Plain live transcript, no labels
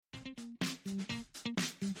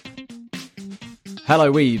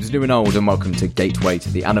Hello weebs, new and old, and welcome to Gateway to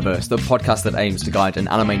the Animverse, the podcast that aims to guide an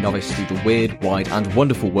anime novice through the weird, wide and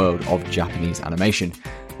wonderful world of Japanese animation.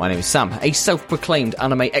 My name is Sam, a self-proclaimed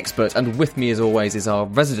anime expert, and with me as always is our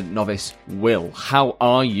resident novice, Will. How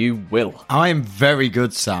are you, Will? I am very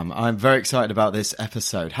good, Sam. I'm very excited about this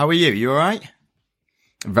episode. How are you? You alright?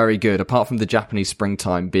 Very good, apart from the Japanese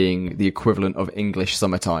springtime being the equivalent of English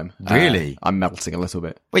summertime. Really? I'm melting a little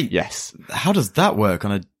bit. Wait, yes. How does that work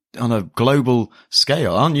on a global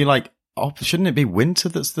scale? Aren't you like, shouldn't it be winter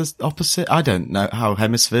that's the opposite? I don't know how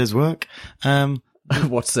hemispheres work.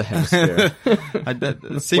 What's the hemisphere?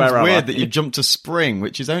 It seems weird that you jumped to spring,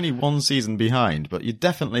 which is only one season behind, but you're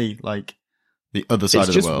definitely like the other side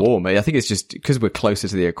of the world. It's just warm. I think it's just because we're closer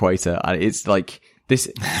to the equator, and it's like this.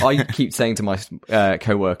 I keep saying to my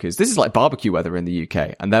co-workers, this is like barbecue weather in the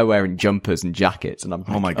UK, and they're wearing jumpers and jackets, and I'm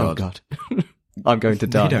like, oh my God. I'm going to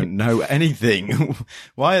die. They don't know anything.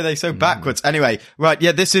 Why are they so backwards? Anyway, right,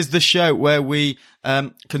 yeah, this is the show where we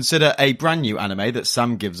consider a brand new anime that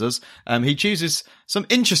Sam gives us. He chooses some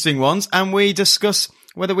interesting ones, and we discuss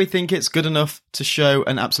whether we think it's good enough to show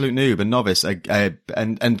an absolute noob, a novice,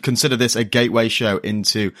 and consider this a gateway show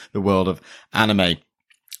into the world of anime.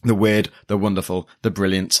 The weird, the wonderful, the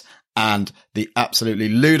brilliant, and the absolutely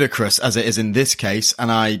ludicrous, as it is in this case. And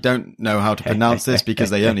I don't know how to pronounce this because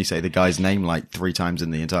they only say the guy's name like 3 times in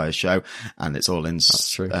the entire show, and it's all in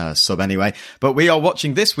sub anyway. But we are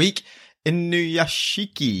watching this week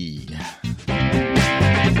Inuyashiki.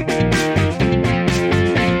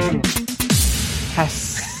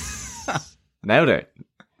 Yes. Nailed it.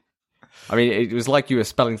 I mean, it was like you were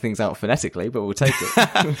spelling things out phonetically, but we'll take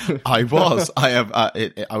it. I was.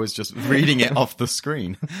 I was just reading it off the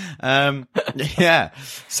screen. Yeah.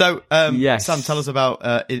 So, yes. Sam, tell us about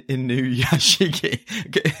Inuyashiki.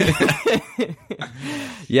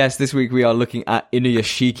 Yes, this week we are looking at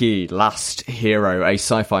Inuyashiki, Last Hero, a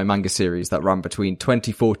sci-fi manga series that ran between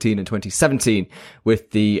 2014 and 2017,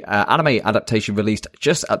 with the anime adaptation released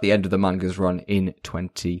just at the end of the manga's run in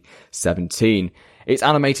 2017. It's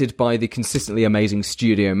animated by the consistently amazing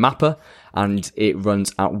Studio Mappa, and it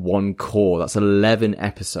runs at 1 core. That's 11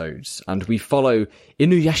 episodes. And we follow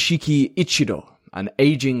Inuyashiki Ichiro, an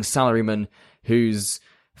aging salaryman whose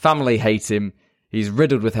family hate him. He's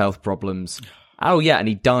riddled with health problems. Oh yeah, and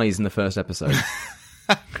he dies in the first episode.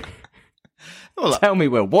 Well, tell me,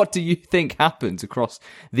 Will, what do you think happens across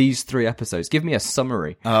these 3 episodes? Give me a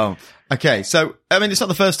summary. Oh, okay. So, I mean, it's not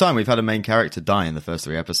the first time we've had a main character die in the first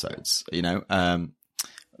 3 episodes, you know.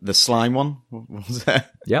 The slime one was there.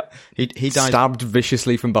 Yep. He died. Stabbed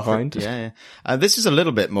viciously from behind. Yeah. This is a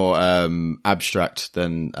little bit more abstract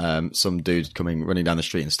than some dude running down the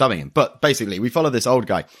street and stabbing him. But basically, we follow this old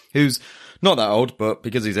guy who's not that old, but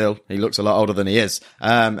because he's ill, he looks a lot older than he is.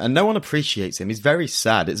 And no one appreciates him. He's very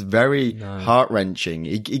sad. It's very heart-wrenching.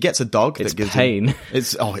 He gets a dog that gives pain. him...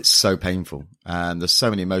 It's so painful. There's so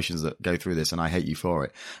many emotions that go through this, and I hate you for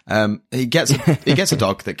it. He gets a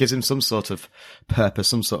dog that gives him some sort of purpose,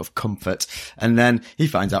 some sort of comfort, and then he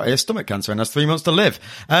finds out he has stomach cancer and has 3 months to live.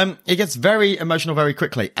 He gets very emotional very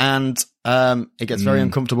quickly, and it gets very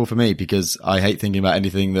uncomfortable for me because I hate thinking about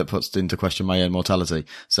anything that puts into question my own mortality.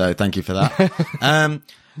 So thank you for that.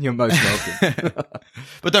 You're most welcome.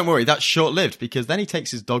 But don't worry, that's short-lived because then he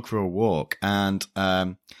takes his dog for a walk, and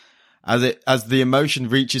as the emotion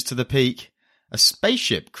reaches to the peak, a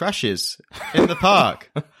spaceship crashes in the park.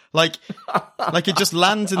 Like it just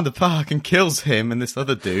lands in the park and kills him and this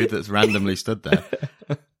other dude that's randomly stood there.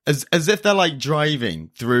 As if they're like driving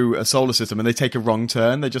through a solar system and they take a wrong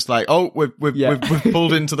turn. They're just like, oh, we've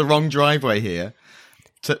pulled into the wrong driveway here.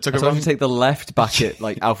 To take the left back at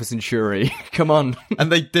like Alpha Centauri. Come on. And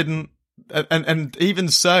they didn't. And even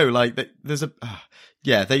so, like they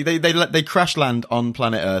crash land on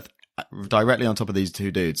planet Earth directly on top of these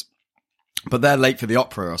 2 dudes. But they're late for the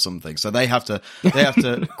opera or something, so they have to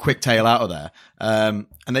quick tail out of there. And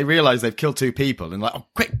they realize they've killed 2 people and like, oh,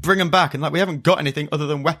 quick, bring them back. And like, we haven't got anything other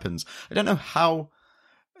than weapons. I don't know how.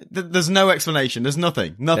 There's no explanation. There's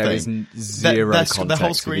nothing. There is zero context. The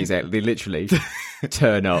whole screen. They literally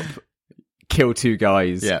turn up, kill 2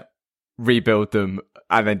 guys, rebuild them,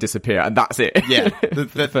 and then disappear, and that's it. Yeah.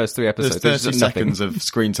 The first 3 episodes. There's 30 seconds of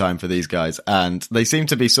screen time for these guys, and they seem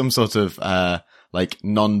to be some sort of, like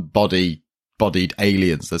non-bodied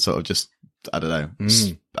aliens. They're sort of just, I don't know.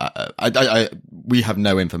 We have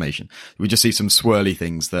no information. We just see some swirly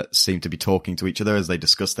things that seem to be talking to each other as they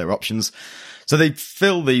discuss their options. So they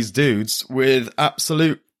fill these dudes with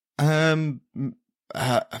absolute, I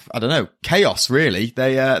don't know, chaos, really.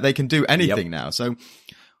 They can do anything now. So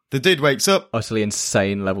The dude wakes up. Utterly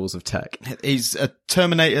insane levels of tech. He's a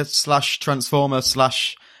Terminator / Transformer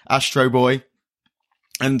 / Astro Boy.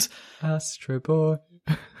 And Astro Boy.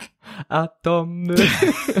 Atomu.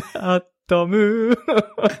 Atomu.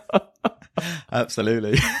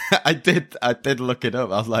 Absolutely. I did look it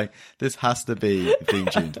up. I was like, this has to be theme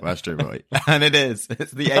tune to Astro Boy. And it is.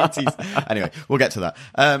 It's the 80s. Anyway, we'll get to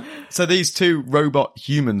that. So these two robot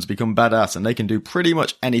humans become badass and they can do pretty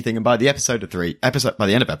much anything. And by the by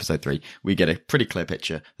the end of episode 3, we get a pretty clear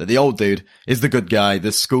picture that the old dude is the good guy,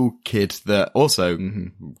 the school kid that also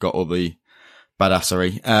got all the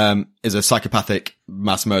badassery, is a psychopathic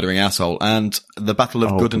mass murdering asshole, and the battle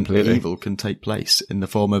of good completely. And evil can take place in the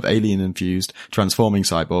form of alien-infused transforming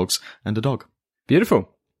cyborgs and a dog.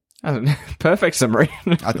 Beautiful. Perfect summary.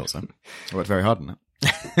 I thought so. I worked very hard on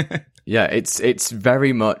that. Yeah, it's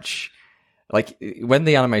very much like when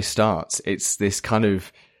the anime starts, it's this kind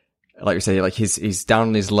of, like we say, like he's down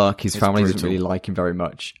on his luck, his family doesn't really like him very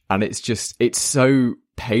much, and it's so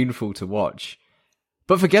painful to watch.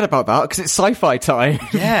 But forget about that, because it's sci-fi time.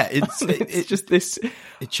 Yeah, it's just this...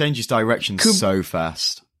 It changes direction so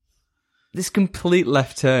fast. This complete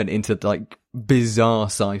left turn into, like, bizarre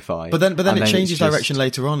sci-fi. But then it changes direction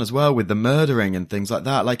later on as well, with the murdering and things like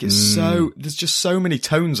that. Like, it's there's just so many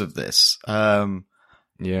tones of this. Yeah.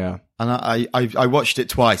 And I watched it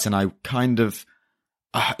twice, and I kind of...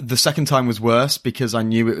 the second time was worse because I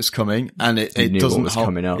knew it was coming, and it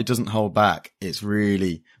doesn't hold back. It's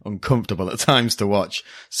really uncomfortable at times to watch.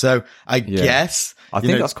 So I guess I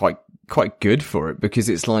think that's quite good for it, because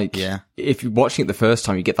it's like, if you're watching it the first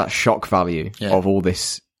time, you get that shock value of all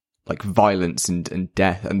this like violence and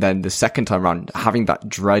death, and then the second time around, having that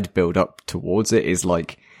dread build up towards it is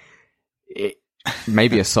like it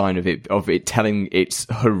maybe a sign of it telling its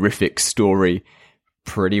horrific story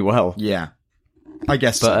pretty well. Yeah. I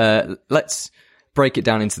guess so. Let's break it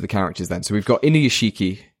down into the characters then. So we've got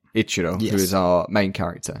Inuyashiki Ichiro, who is our main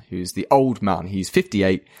character, who's the old man. He's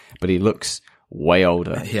 58, but he looks way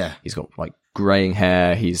older. Yeah. He's got like graying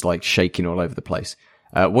hair. He's like shaking all over the place.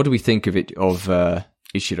 What do we think of Ichiro?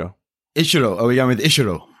 Ichiro. Are we going with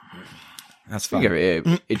Ichiro? That's fine.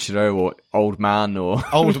 Ichiro or old man or...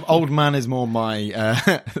 old man is more my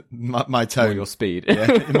my tone. More your speed.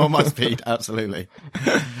 Yeah, more my speed, absolutely.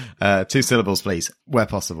 2 syllables, please, where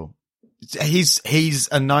possible. He's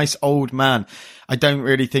a nice old man. I don't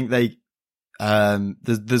really think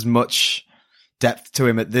there's much depth to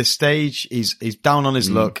him at this stage. He's down on his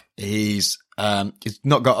luck. He's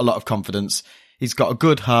not got a lot of confidence. He's got a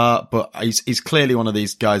good heart, but he's clearly one of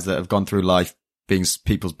these guys that have gone through life being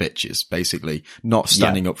people's bitches, basically, not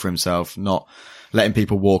standing up for himself, not letting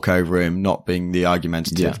people walk over him, not being the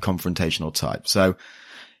argumentative, confrontational type. So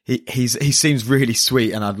he seems really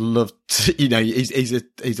sweet, and I'd love to, he's a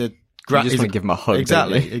you just want to give him a hug.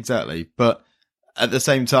 Exactly. But at the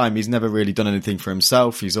same time, he's never really done anything for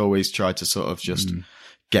himself. He's always tried to sort of just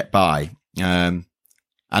get by. And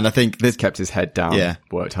I think this kept his head down,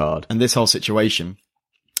 worked hard. And this whole situation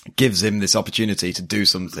gives him this opportunity to do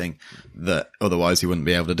something that otherwise he wouldn't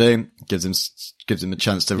be able to do. Gives him a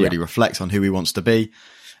chance to really reflect on who he wants to be.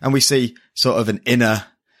 And we see sort of an inner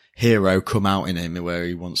hero come out in him where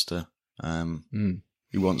he wants to,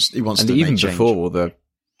 he wants to and make even change. Before all the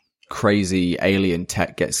crazy alien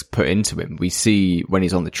tech gets put into him, we see when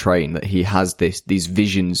he's on the train that he has these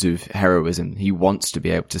visions of heroism. He wants to be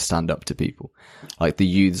able to stand up to people, like the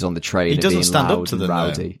youths on the train. He doesn't stand up to them.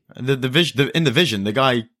 Rowdy. In the vision, the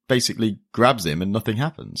guy basically grabs him and nothing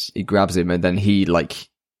happens. He grabs him and then he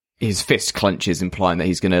his fist clenches, implying that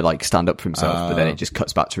he's going to stand up for himself. But then it just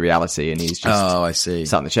cuts back to reality, and he's just I see.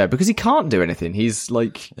 sat in the chair because he can't do anything. He's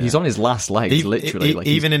he's on his last legs, literally.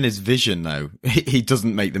 Even in his vision, though, he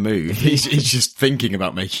doesn't make the move. He's just thinking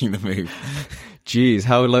about making the move. Jeez,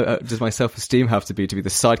 how low does my self-esteem have to be the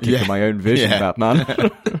sidekick of my own vision,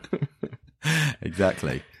 Batman?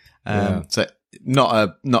 Exactly. So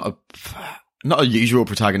not a usual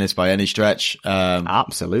protagonist by any stretch.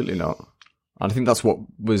 Absolutely not. And I think that's what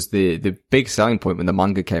was the big selling point when the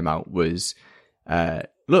manga came out was,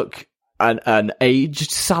 look, an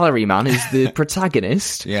aged salaryman is the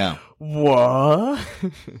protagonist. Yeah. What?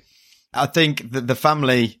 I think that the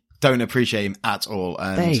family don't appreciate him at all.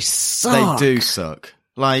 And they suck. They do suck.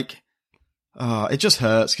 It just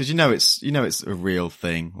hurts because it's a real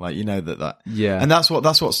thing. That. Yeah. And that's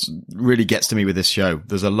what really gets to me with this show.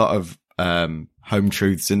 There's a lot of home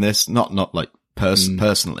truths in this, not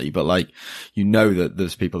personally, but that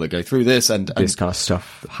there's people that go through this and this kind of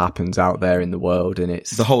stuff happens out there in the world, and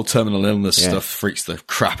it's the whole terminal illness stuff freaks the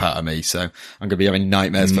crap out of me. So I'm going to be having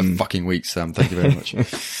nightmares for fucking weeks, Sam. Thank you very much.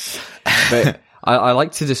 But I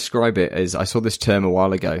like to describe it as, I saw this term a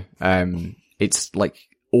while ago. It's like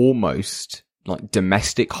almost like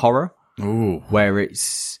domestic horror. Ooh. Where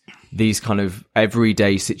it's these kind of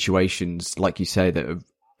everyday situations, like you say, that are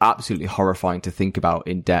absolutely horrifying to think about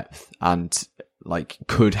in depth and like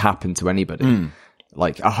could happen to anybody.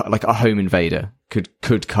 Like a home invader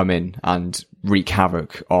could come in and wreak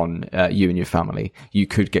havoc on you and your family. You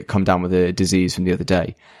could come down with a disease from the other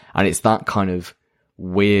day. And it's that kind of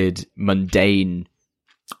weird, mundane,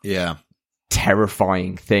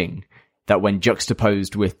 terrifying thing that when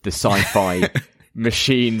juxtaposed with the sci-fi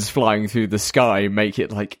machines flying through the sky make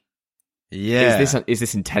it like, is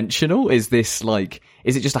this intentional? Is this like,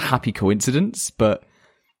 is it just a happy coincidence? But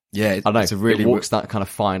yeah, I don't know. It's a really it walks that kind of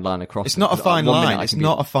fine line across. It's not a fine line. It's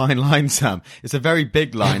not a fine line, Sam. It's a very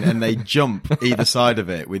big line, and they jump either side of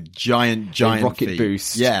it with giant rocket feet.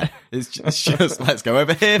 boost. Yeah, it's just let's go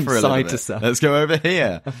over here for a little bit. Let's go over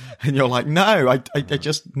here, and you're like, no, I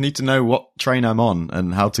just need to know what train I'm on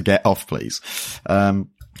and how to get off, please.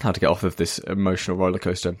 How to get off of this emotional roller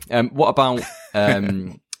coaster. What about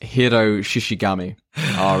Hiro Shishigami,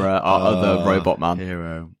 our other robot man?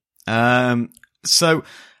 Hero. So.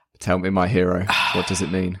 Tell me, my hero, what does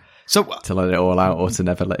it mean? So to let it all out or to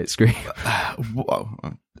never let it scream? I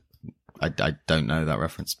don't know that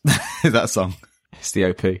reference. Is that a song? It's the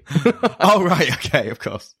OP. Oh, right. Okay, of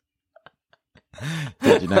course.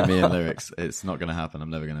 Did you know me and lyrics? It's not going to happen.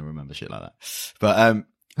 I'm never going to remember shit like that. But,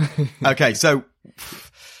 okay. So,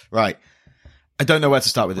 right. I don't know where to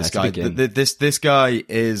start with this guy. This guy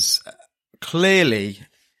is clearly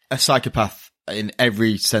a psychopath in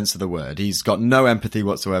every sense of the word. He's got no empathy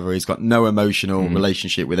whatsoever. He's got no emotional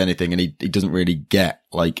relationship with anything, and he doesn't really get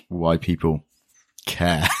like why people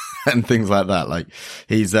care and things like that. Like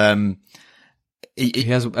he's he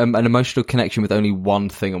has an emotional connection with only one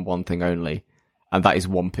thing and one thing only, and that is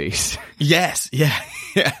One Piece. Yes, yeah.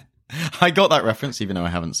 I got that reference, even though I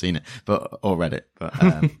haven't seen it, or read it. But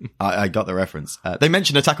I got the reference. They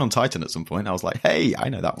mentioned Attack on Titan at some point. I was like, "Hey, I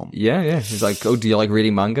know that one." Yeah. He's like, "Oh, do you like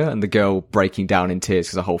reading manga?" And the girl breaking down in tears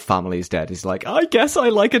because her whole family is dead. He's like, "I guess I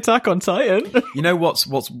like Attack on Titan." You know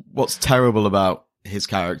what's terrible about his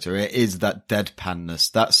character? It is that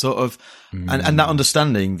deadpanness, that sort of, and that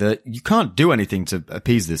understanding that you can't do anything to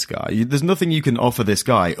appease this guy. There's nothing you can offer this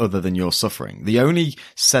guy other than your suffering. The only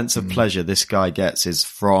sense of pleasure this guy gets is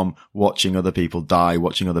from watching other people die,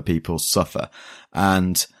 watching other people suffer.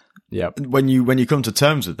 And when you come to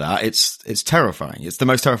terms with that, it's terrifying. It's the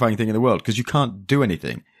most terrifying thing in the world because you can't do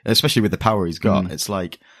anything, especially with the power he's got. It's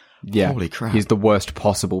like, holy crap. He's the worst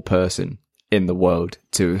possible person in the world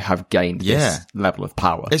to have gained this level of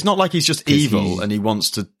power. It's not like he's just evil and he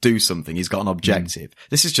wants to do something. He's got an objective.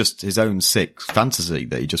 This is just his own sick fantasy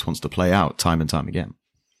that he just wants to play out time and time again.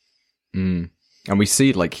 And we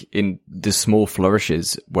see like in the small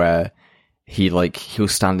flourishes where he'll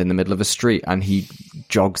stand in the middle of a street and he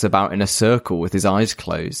jogs about in a circle with his eyes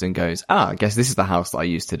closed and goes, I guess this is the house that I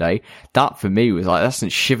used today. That for me was like, that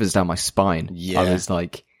sent shivers down my spine. Yeah. I was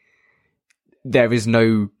like, there is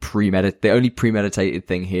no the only premeditated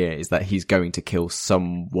thing here is that he's going to kill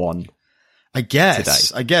someone. I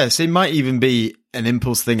guess it might even be an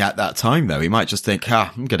impulse thing at that time though. He might just think,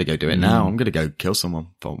 I'm going to go do it now. I'm going to go kill someone.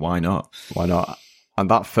 But why not?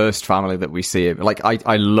 And that first family that we see, like,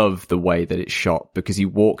 I love the way that it's shot because he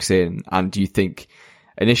walks in and you think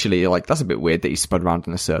initially you're like, that's a bit weird that he spun around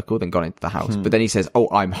in a circle, then gone into the house. But then he says, "Oh,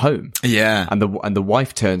 I'm home." Yeah. And the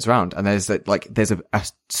wife turns around and there's a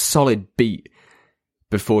solid beat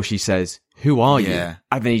before she says, "Who are you?"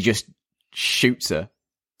 And then he just shoots her.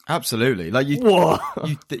 Absolutely. Like you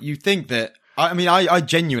think that, I mean, I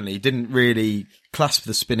genuinely didn't really clasp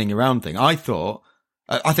the spinning around thing. I thought,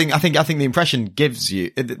 I think the impression it gives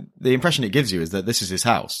you is that this is his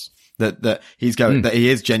house. That he's going, that he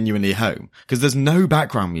is genuinely home. Cause there's no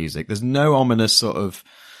background music. There's no ominous sort of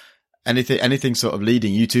anything sort of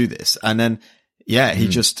leading you to this. And then, he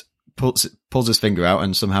just pulls his finger out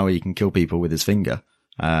and somehow he can kill people with his finger.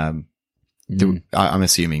 I'm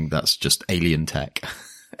assuming that's just alien tech.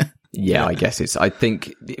 I guess I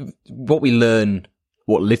think what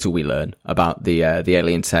little we learn about the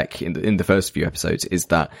alien tech in the first few episodes is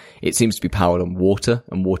that it seems to be powered on water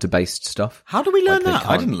and water-based stuff. How do we learn that?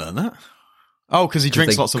 I didn't learn that. Oh, because he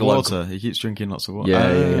drinks lots of water. He keeps drinking lots of water.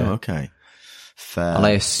 Yeah. Okay. Fair. And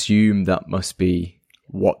I assume that must be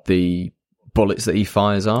what the bullets that he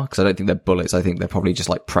fires are, because I don't think they're bullets. I think they're probably just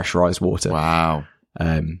like pressurized water. Wow.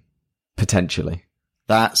 Potentially.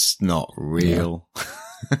 That's not real.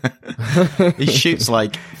 Yeah. He shoots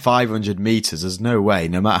like 500 meters. There's no way,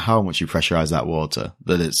 no matter how much you pressurize that water,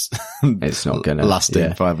 that it's not gonna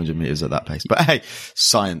lasting 500 meters at that pace. But hey,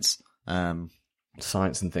 science.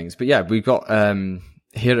 science and things. But yeah, we've got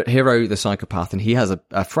Hiro the psychopath, and he has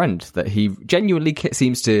a friend that he genuinely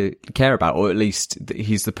seems to care about, or at least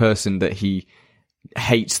he's the person that he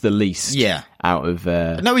hates the least. Yeah. Out of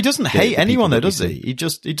no, he doesn't hate anyone though, does he? He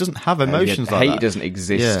doesn't have emotions like that. Hate doesn't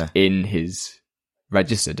exist in his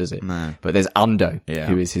register, does it? No. But there's Ando,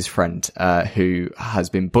 who is his friend, who has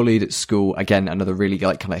been bullied at school. Again, another really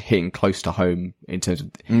like kind of hitting close to home in terms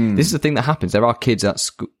of this is the thing that happens. There are kids at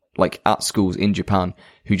school, like at schools in Japan,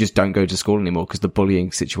 who just don't go to school anymore because the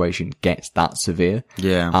bullying situation gets that severe.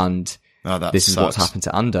 Yeah. And this is what's sucks. happened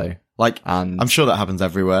to Ando. Like, and I'm sure that happens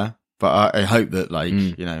everywhere, but I hope that like,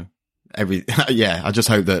 you know, I just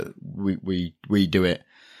hope that we do it.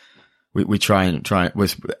 We try and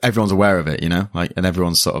everyone's aware of it, you know, like, and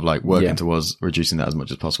everyone's sort of like working towards reducing that as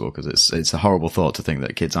much as possible, because it's a horrible thought to think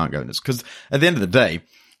that kids aren't going to, because at the end of the day,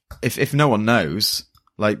 if no one knows,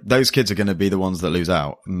 like, those kids are going to be the ones that lose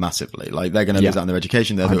out massively. Like, they're going to lose out on their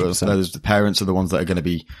education. Those the parents are the ones that are going to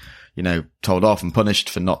be, you know, told off and punished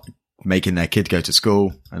for not making their kid go to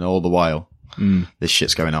school, and all the while this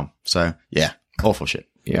shit's going on. So yeah, awful shit.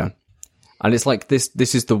 Yeah. And it's like this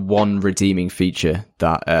is the one redeeming feature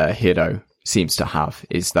that Hiro seems to have,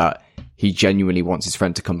 is that he genuinely wants his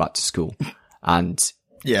friend to come back to school. And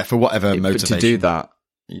yeah, for whatever motivation. To do that,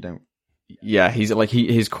 you don't. Yeah, he's like,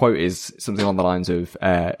 his quote is something along the lines of,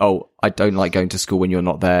 "Oh, I don't like going to school when you're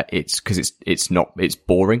not there. It's because it's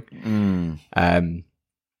boring." And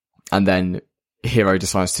then Hiro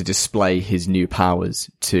decides to display his new powers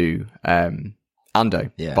to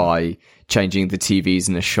Ando by changing the TVs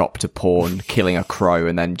in a shop to porn, killing a crow,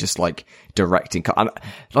 and then just like directing. And,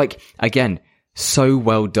 like, again, so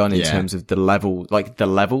well done in terms of the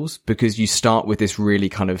levels, because you start with this really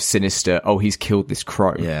kind of sinister, oh, he's killed this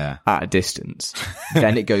crow at a distance.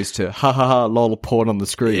 Then it goes to ha ha ha, lol, porn on the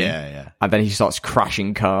screen. Yeah. And then he starts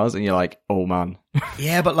crashing cars, and you're like, oh man.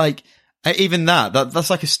 Yeah, but like, even that's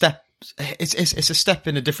like a step. It's a step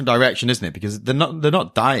in a different direction, isn't it? Because they're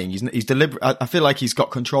not dying. He's deliberate. I feel like he's got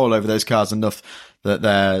control over those cars enough that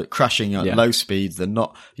they're crashing at low speeds. They're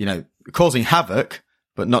not, you know, causing havoc,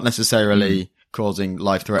 but not necessarily causing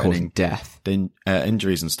life-threatening death,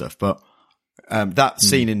 injuries and stuff. But that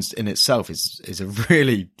scene in itself is a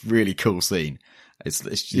really, really cool scene.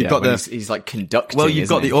 You've got he's like conducting. Well, you've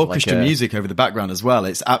got the orchestra like music over the background as well.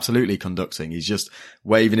 It's absolutely conducting. He's just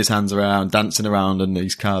waving his hands around, dancing around, and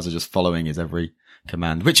these cars are just following his every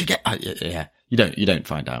command. Which again, you don't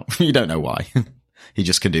find out. You don't know why. He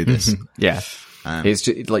just can do this. It's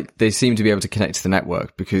just, like, they seem to be able to connect to the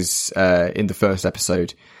network, because in the first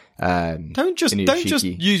episode, don't just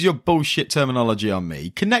use your bullshit terminology on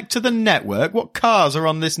me. Connect to the network. What cars are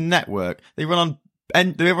on this network? They run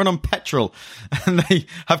on petrol, and they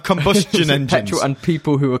have combustion engines. Petrol and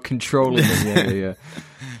people who are controlling them. Yeah.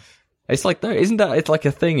 It's like, isn't that? It's like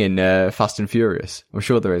a thing in Fast and Furious. I'm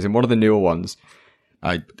sure there is. In one of the newer ones,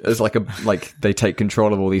 there's like they take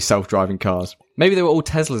control of all these self-driving cars. Maybe they were all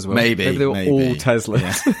Teslas. Maybe they were all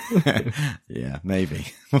Teslas. Yeah, maybe.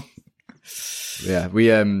 Yeah, we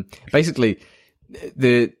basically,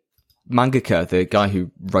 the mangaka, the guy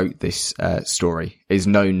who wrote this story, is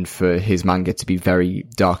known for his manga to be very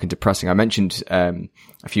dark and depressing. I mentioned a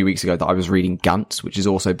few weeks ago that I was reading Gantz, which is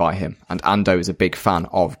also by him, and Ando is a big fan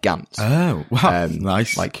of Gantz. Oh, wow.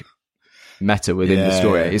 Nice. Like, meta within the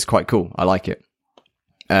story. It's quite cool. I like it.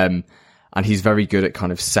 And he's very good at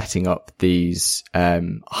kind of setting up these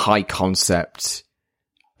high concept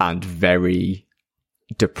and very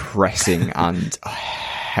depressing and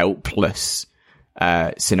helpless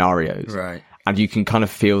scenarios. Right. And you can kind of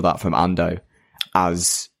feel that from Ando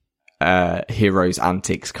as Hiro's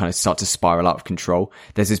antics kind of start to spiral out of control.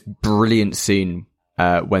 There's this brilliant scene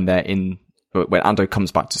when Ando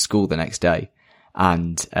comes back to school the next day,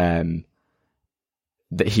 and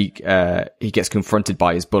that he gets confronted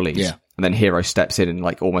by his bullies. Yeah. And then Hiro steps in and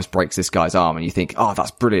like almost breaks this guy's arm, and you think, oh,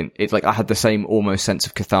 that's brilliant. It's like I had the same almost sense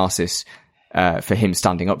of catharsis for him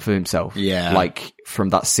standing up for himself. Yeah. Like from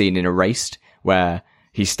that scene in Erased, where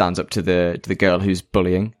he stands up to the girl who's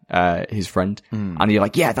bullying his friend, and you're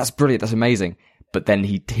like, yeah, that's brilliant, that's amazing. But then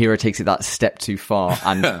Hiro takes it that step too far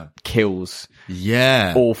and kills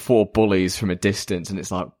all four bullies from a distance, and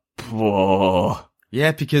it's like, whoa.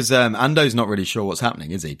 Yeah, because Ando's not really sure what's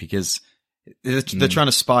happening, is he? Because they're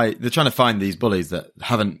trying to find these bullies that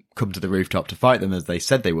haven't come to the rooftop to fight them as they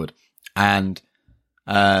said they would. And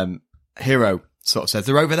Hiro sort of says,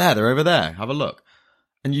 they're over there, have a look.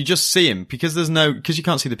 And you just see him, because you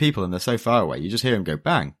can't see the people and they're so far away, you just hear him go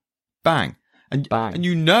bang, bang. And bang, and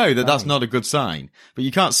you know that that's not a good sign, but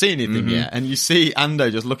you can't see anything yet. And you see Ando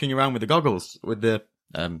just looking around with the goggles, with the,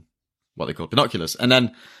 what they call binoculars. And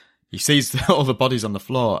then he sees all the bodies on the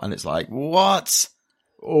floor, and it's like, what?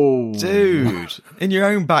 Oh, dude, in your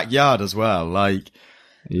own backyard as well. Like,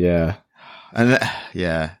 yeah. And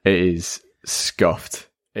yeah, it is scuffed.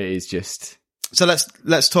 It is just. So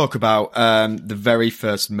let's talk about the very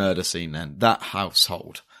first murder scene then. That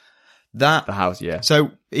household. The house, yeah.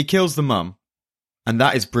 So he kills the mum, and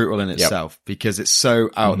that is brutal in itself because it's so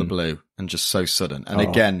out of the blue and just so sudden. And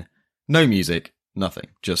again, no music, nothing,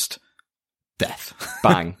 just death.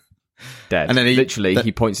 Bang. Dead. And then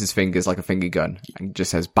he points his fingers like a finger gun and just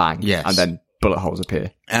says bang. Yes. And then bullet holes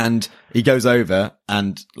appear. And he goes over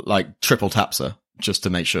and like triple taps her just to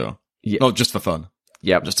make sure. Yeah. Not just for fun.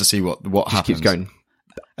 Yeah. Just to see what just happens. Keeps going.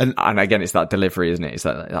 And again, it's that delivery, isn't it? It's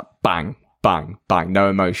that bang, bang, bang. No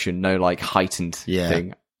emotion, no like heightened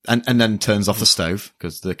thing. And then turns off the stove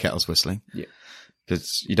because the kettle's whistling. Yeah.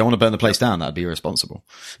 Because you don't want to burn the place down. That'd be irresponsible.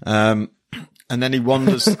 And then he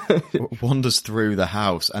wanders through the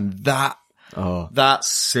house, and that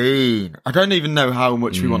scene. I don't even know how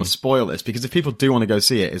much we want to spoil this, because if people do want to go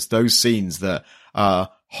see it, it's those scenes that are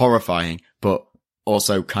horrifying, but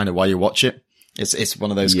also kind of why you watch it. It's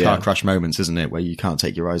one of those car crash moments, isn't it, where you can't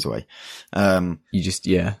take your eyes away. You just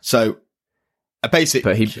So but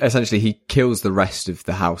he kills the rest of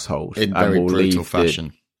the household in very brutal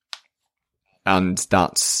fashion, and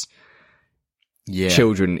that's.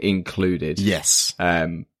 Children included. Yes.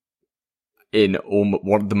 In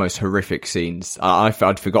one of the most horrific scenes.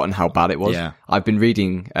 I'd forgotten how bad it was. Yeah. I've been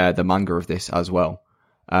reading the manga of this as well.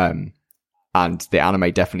 And the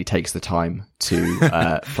anime definitely takes the time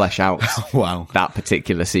to flesh out that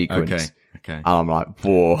particular sequence. Okay. And I'm like,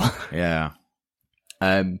 whoa. Yeah.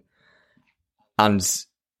 And it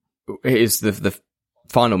is the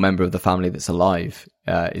final member of the family that's alive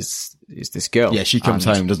is this girl. Yeah, she comes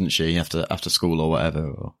home, doesn't she, after school or whatever,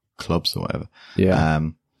 or clubs or whatever. Yeah.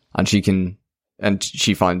 And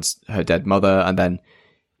she finds her dead mother, and then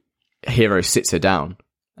Hero sits her down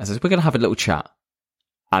and says, "We're going to have a little chat."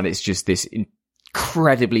 And it's just this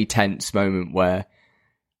incredibly tense moment where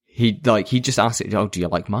he just asks it, "Oh, do you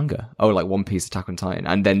like manga? Oh, like One Piece, Attack on Titan?"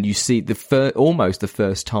 And then you see almost the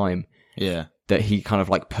first time that he kind of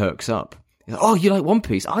like perks up. He's like, "Oh, you like One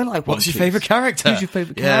Piece? I like One Piece. What's your favourite character? Who's your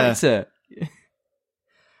favourite character?"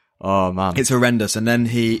 Oh man, it's horrendous. And then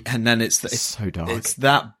it's so dark. It's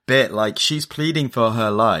that bit, like, she's pleading for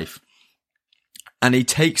her life, and he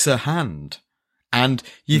takes her hand, and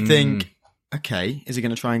you think, okay, is he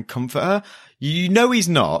going to try and comfort her? You know he's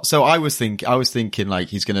not. So I was thinking like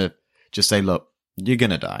he's going to just say, "Look, you're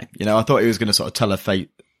going to die." You know, I thought he was going to sort of tell her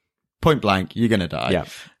fate point blank, "You're going to die." Yeah.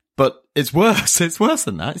 But it's worse. It's worse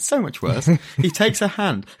than that. It's so much worse. He takes her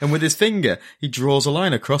hand, and with his finger, he draws a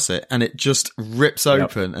line across it, and it just rips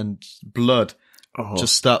open, and blood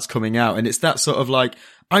just starts coming out. And it's that sort of like,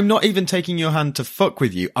 I'm not even taking your hand to fuck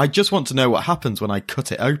with you. I just want to know what happens when I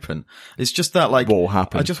cut it open. It's just that, like, what will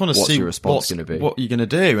happen? I just want to see your response going to be. What you're going to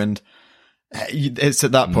do. And it's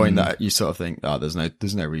at that point that you sort of think, oh, there's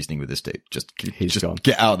no reasoning with this dude. Just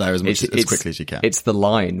get out there as quickly as you can. It's the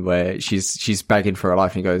line where she's begging for her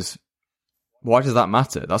life, and he goes, "Why does that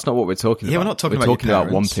matter? That's not what we're talking about. We're not talking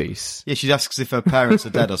about One Piece." Yeah, she asks if her parents are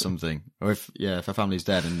dead or something, or if her family's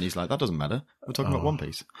dead, and he's like, "That doesn't matter. We're talking about One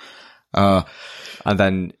Piece." And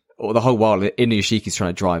then the whole while Inuyashiki's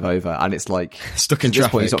trying to drive over, and it's like stuck in traffic. At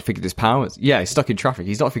this point, he's not figured his powers. Yeah, he's stuck in traffic.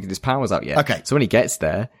 He's not figured his powers out yet. Okay, so when he gets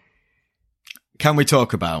there, can we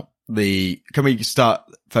talk about can we start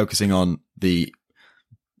focusing on the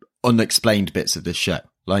unexplained bits of this show?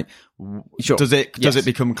 Like, sure. Does it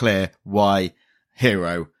become clear why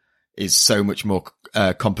Hero is so much more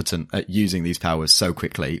competent at using these powers so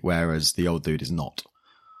quickly, whereas the old dude is not?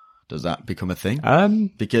 Does that become a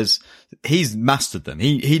thing? Because he's mastered them.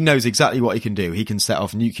 He knows exactly what he can do. He can set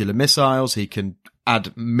off nuclear missiles. He can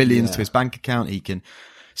add millions to his bank account. He can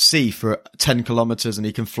see for 10 kilometers, and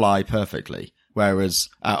he can fly perfectly. Whereas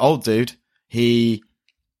our old dude, he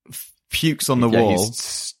pukes on the wall.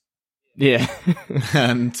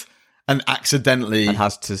 and accidentally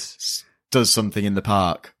does something in the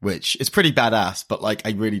park, which is pretty badass, but like,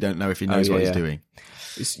 I really don't know if he knows what he's doing.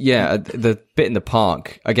 The bit in the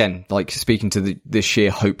park, again, like, speaking to the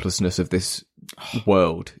sheer hopelessness of this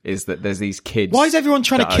world, is that there's these kids. Why is everyone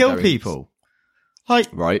trying to kill people? Like,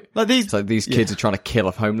 right? Like these kids are trying to kill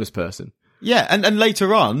a homeless person. Yeah, and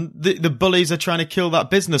later on, the bullies are trying to kill that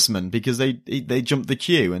businessman because they jumped the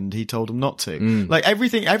queue and he told them not to. Like,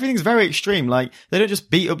 everything's very extreme. Like, they don't just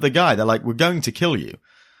beat up the guy. They're like, "We're going to kill you."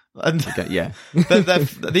 And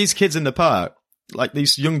these kids in the park, like,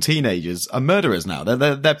 these young teenagers, are murderers now.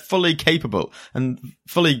 They're fully capable and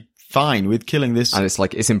fully fine with killing this. And it's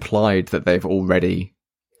like, it's implied that they've already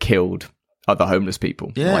killed other homeless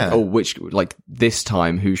people. Yeah. This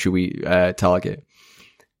time, who should we target?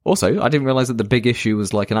 Also, I didn't realize that the big issue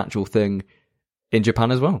was like an actual thing in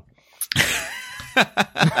Japan as well.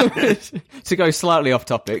 To go slightly off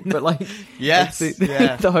topipic, but like, yes,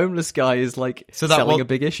 the homeless guy is like selling a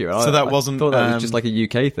big issue. So that I thought that was just like a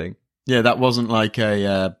UK thing. Yeah, that wasn't like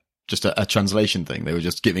just a translation thing. They were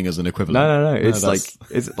just giving us an equivalent. No. It's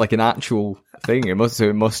like an actual thing. It must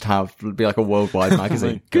be like a worldwide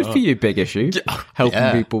magazine. Good for you, big issue.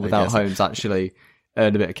 Helping people without homes actually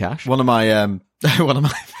earn a bit of cash. One of my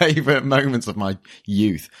favorite moments of my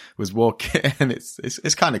youth was walking, and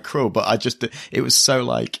it's kind of cruel, but it was so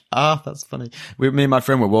like, that's funny. Me and my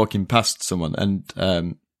friend were walking past someone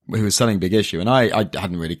and, who was selling Big Issue, and I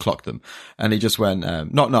hadn't really clocked them, and he just went,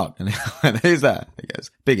 knock knock, and he went, who's there? He goes,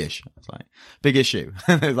 Big Issue. I was like, Big Issue.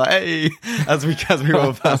 And he was like, hey, as we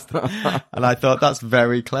walked past, and I thought, that's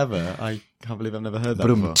very clever. I can't believe I've never heard that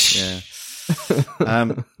before.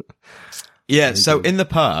 Yeah. Yeah, so in the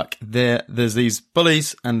park, there's these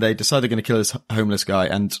bullies, and they decide they're going to kill this homeless guy,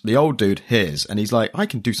 and the old dude hears, and he's like, I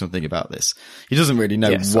can do something about this. He doesn't really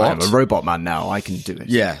know what. I'm a robot man now, I can do it.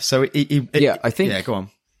 Yeah, so I think... Yeah, go on.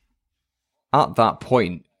 At that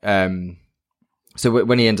point, so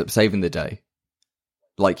when he ends up saving the day,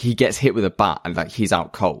 like, he gets hit with a bat, and like, he's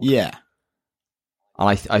out cold. Yeah.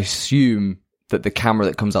 And I assume that the camera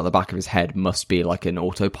that comes out the back of his head must be like an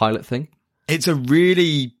autopilot thing. It's a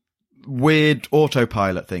really weird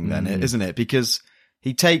autopilot thing then, isn't it? Because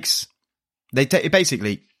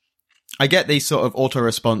basically, I get these sort of auto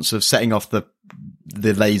response of setting off the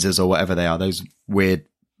lasers or whatever they are, those weird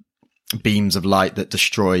beams of light that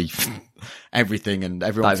destroy everything and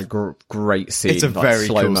everyone. That's a great scene. It's a very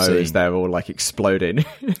slow-mo cool scene. As they're all like exploding.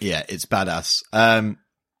 Yeah, it's badass.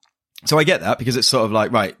 So I get that because it's sort of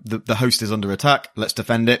like, right, the host is under attack, let's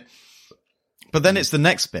defend it. But then it's the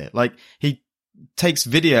next bit. Like, he takes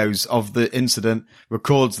videos of the incident,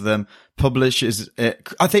 records them, publishes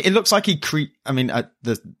it. I think it looks like a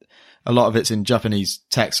lot of it's in Japanese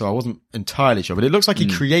text, so I wasn't entirely sure, but it looks like he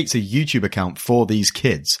creates a YouTube account for these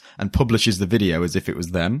kids and publishes the video as if it was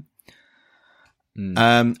them.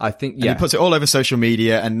 I think, yeah. And he puts it all over social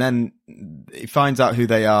media, and then he finds out who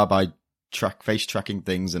they are by face tracking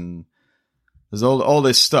things, and there's all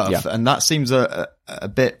this stuff, and that seems a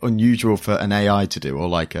bit unusual for an AI to do, or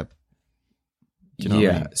like a... Do you know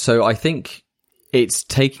what I mean? So I think it's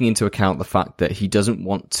taking into account the fact that he doesn't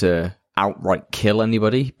want to outright kill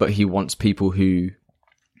anybody, but he wants people who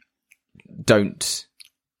don't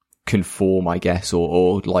conform, I guess,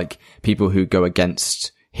 or like people who go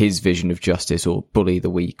against his vision of justice, or bully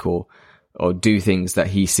the weak, or do things that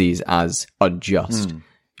he sees as unjust,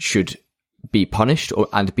 should be punished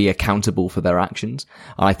and be accountable for their actions.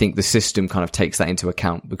 And I think the system kind of takes that into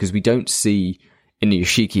account, because we don't see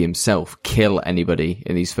Inuyashiki himself kill anybody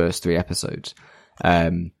in these first 3 episodes.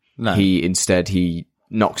 No. He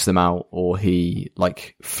knocks them out, or he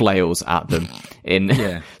like flails at them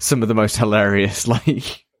in some of the most hilarious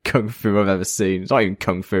like kung fu I've ever seen. It's not even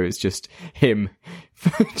kung fu, it's just him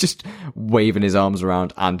just waving his arms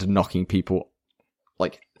around and knocking people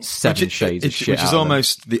like seven shades of shit which out is of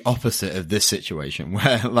almost the opposite of this situation,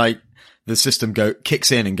 where like the system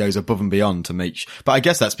kicks in and goes above and beyond to make but I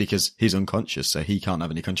guess that's because he's unconscious, so he can't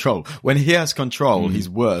have any control. When he has control, he's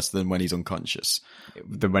worse than when he's unconscious.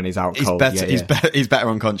 Than when he's out cold. Better, he's better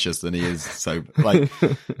unconscious than he is. So like,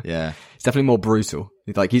 yeah. It's definitely more brutal.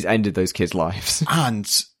 Like, he's ended those kids' lives. And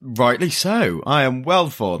rightly so. I am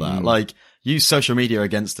well for that. Like, use social media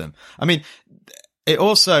against them. I mean, it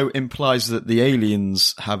also implies that the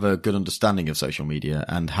aliens have a good understanding of social media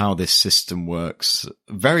and how this system works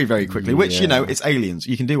very, very quickly, which, you know, it's aliens.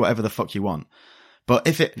 You can do whatever the fuck you want. But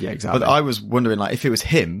exactly. But I was wondering, like, if it was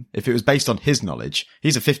him, if it was based on his knowledge,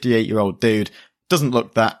 he's a 58-year-old dude, doesn't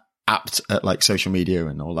look that apt at like social media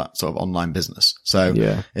and all that sort of online business. So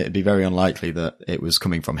it'd be very unlikely that it was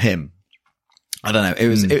coming from him. I don't know. It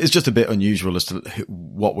was just a bit unusual as to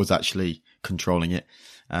what was actually controlling it.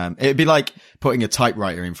 It'd be like putting a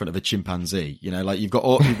typewriter in front of a chimpanzee, you know, like you've got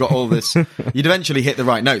all this, you'd eventually hit the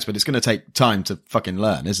right notes, but it's going to take time to fucking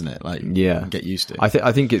learn, isn't it? Like, get used to it.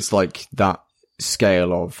 I think it's like that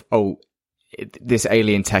scale of, this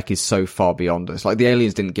alien tech is so far beyond us. Like, the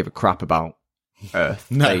aliens didn't give a crap about Earth.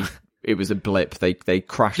 No. It was a blip. They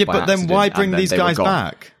crashed by but then why bring these guys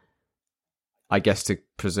back? I guess to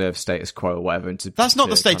preserve status quo or whatever. And that's not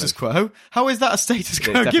the status quo. How is that a status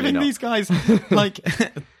quo? Giving these guys like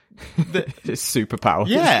superpowers.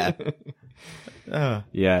 Yeah.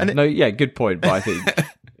 Good point. But I think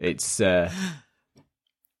it's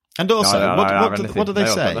And also, No, what do they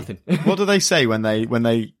No, I've got say? nothing. What do they say when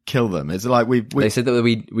they kill them? Is it like we They said that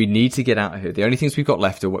we need to get out of here. The only things we've got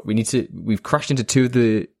left are we've crashed into 2 of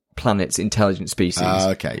the planet's intelligent species.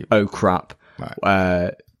 okay. Oh crap.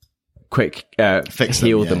 Right. Quick, Fix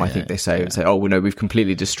heal them. them, I think they say. And say, oh, well, no, we've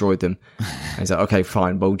completely destroyed them. And it's like, okay,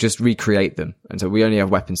 fine. Well, just recreate them. And so we only have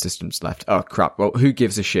weapon systems left. Oh crap. Well, who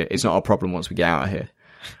gives a shit? It's not our problem once we get out of here.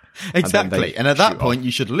 Exactly. And at that point,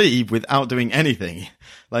 you should leave without doing anything.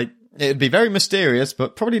 Like, it'd be very mysterious,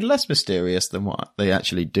 but probably less mysterious than what they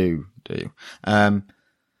actually do. But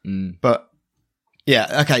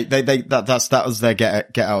yeah, okay. That was their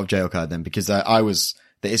get out of jail card then, because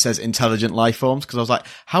it says intelligent life forms, because I was like,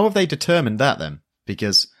 how have they determined that then?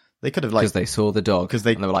 Because they could have because they saw the dog, and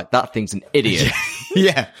they were like, that thing's an idiot.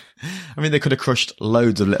 Yeah. I mean, they could have crushed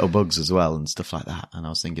loads of little bugs as well and stuff like that. And I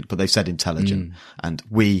was thinking, but they said intelligent. And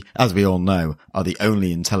we, as we all know, are the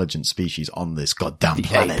only intelligent species on this goddamn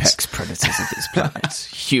planet. The apex predators of this planet.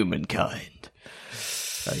 Humankind.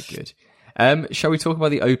 Very good. Shall we talk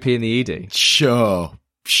about the OP and the ED? Sure.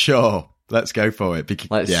 Let's go for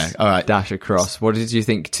it. Let's all right. dash across. What did you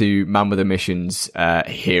think to Man with a Mission's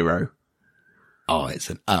hero? Oh, it's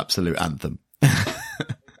an absolute anthem.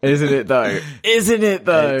 Isn't it though?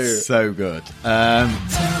 It's so good. Tell me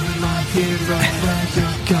my hero where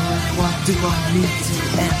you're going. What do I need to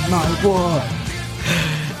end my war?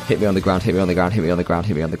 Hit me on the ground, hit me on the ground, hit me on the ground,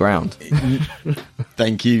 hit me on the ground.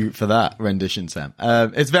 Thank you for that rendition, Sam.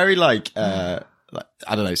 It's very like I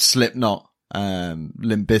don't know, Slipknot,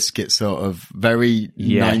 Limp Bizkit sort of very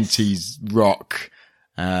 90s rock,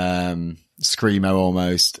 screamo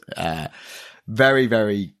almost. Very,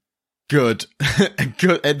 very good.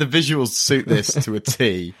 Good. The visuals suit this to a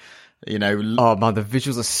T. You know. Oh man, the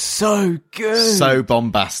visuals are so good. So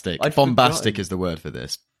bombastic. Bombastic forgotten. is the word for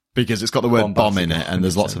this. Because it's got the word bomb in it and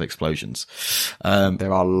there's lots of explosions.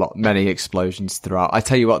 There are many explosions throughout. I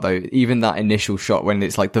tell you what though, even that initial shot when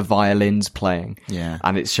it's like the violins playing. Yeah.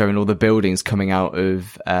 And it's showing all the buildings coming out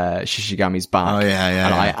of, Shishigami's back. Oh yeah.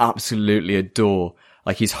 And I absolutely adore,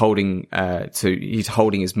 like he's holding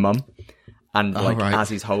his mum. And as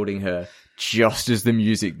he's holding her, just as the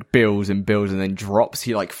music builds and builds and then drops,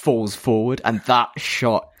 he like falls forward. And that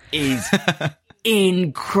shot is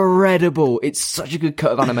incredible. It's such a good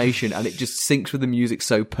cut of animation and it just syncs with the music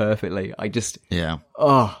so perfectly. The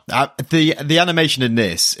animation in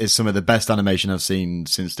this is some of the best animation I've seen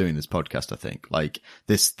since doing this podcast, I think. Like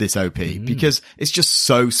this OP, because it's just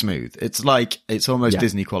so smooth. It's like, it's almost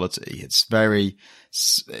Disney quality. It's very,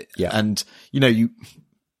 and you know,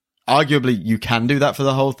 arguably you can do that for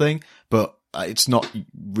the whole thing, but it's not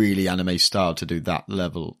really anime style to do that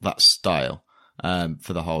level, that style.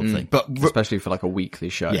 For the whole thing, but especially for like a weekly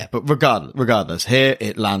show. Yeah, but regardless, here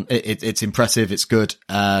it's impressive. It's good.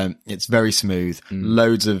 It's very smooth.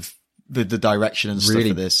 Loads of the direction and stuff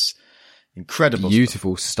of this. Incredible,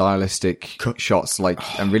 beautiful, stylistic shots,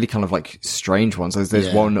 like, and really kind of like strange ones.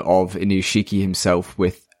 There's one of Inuyashiki himself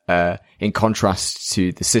with, in contrast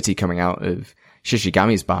to the city coming out of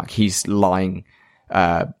Shishigami's back, he's lying,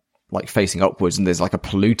 like facing upwards, and there's like a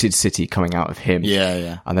polluted city coming out of him.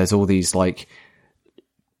 Yeah. And there's all these like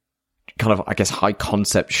kind of, I guess, high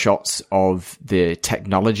concept shots of the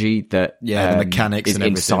technology that the mechanics is and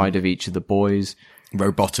everything inside of each of the boys,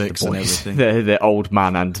 robotics and everything. the old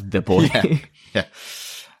man and the boy. Yeah.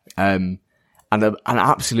 And an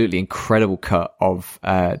absolutely incredible cut of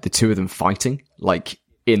the two of them fighting like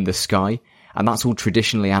in the sky, and that's all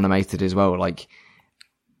traditionally animated as well, like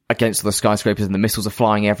against the skyscrapers, and the missiles are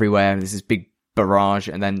flying everywhere, and there's this big barrage,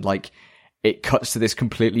 and then like it cuts to this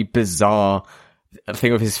completely bizarre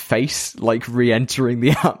thing of his face like re-entering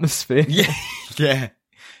the atmosphere.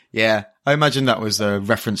 Yeah. I imagine that was a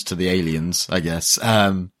reference to the aliens, I guess.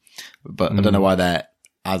 But I don't know why they're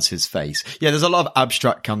as his face. Yeah, there's a lot of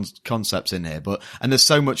abstract concepts in here, and there's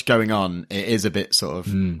so much going on. It is a bit sort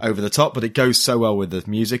of over the top, but it goes so well with the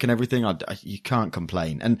music and everything. You can't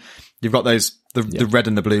complain. And you've got the red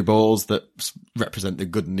and the blue balls that represent the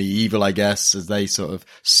good and the evil, I guess, as they sort of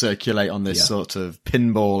circulate on this sort of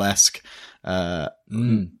pinball-esque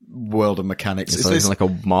world of mechanics. It's like a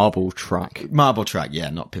marble track. Marble track, yeah,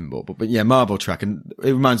 not pinball, but yeah, marble track. And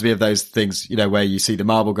it reminds me of those things, you know, where you see the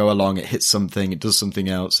marble go along, it hits something, it does something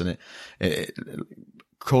else, and it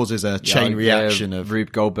causes a chain reaction of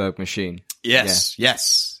Rube Goldberg machine. Yes,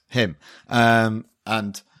 him. And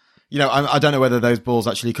you know, I don't know whether those balls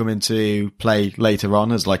actually come into play later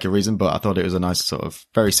on as like a reason, but I thought it was a nice sort of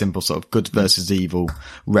very simple sort of good versus evil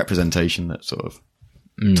representation that sort of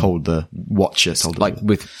told the watcher,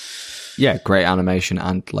 with great animation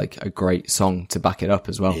and like a great song to back it up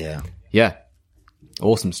as well. Yeah,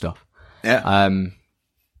 awesome stuff.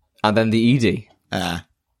 And then the ED.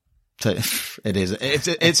 It is.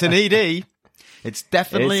 It's an ED. It's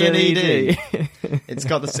definitely an ED. It's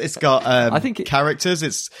got I think characters.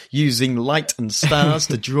 It's using light and stars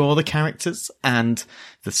to draw the characters, and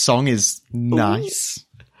the song is nice.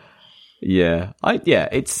 Yeah.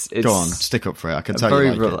 It's Go on, stick up for it. I can tell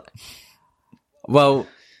you like it. Well,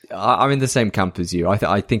 I'm in the same camp as you.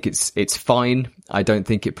 I think it's fine. I don't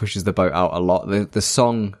think it pushes the boat out a lot. The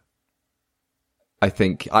song, I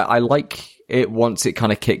think I like it once it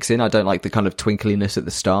kind of kicks in. I don't like the kind of twinkliness at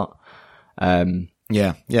the start.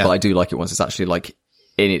 Yeah. But I do like it once it's actually like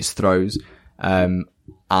in its throes. And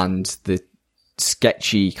the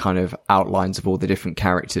sketchy kind of outlines of all the different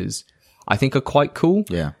characters, I think are quite cool.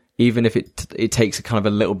 Yeah. Even if it takes a kind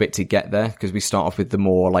of a little bit to get there, because we start off with the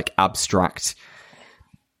more like abstract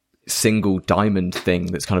single diamond thing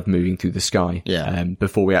that's kind of moving through the sky. Yeah.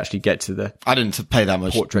 Before we actually get to the I didn't pay that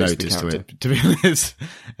much portraits of the notice to character. it, to be honest.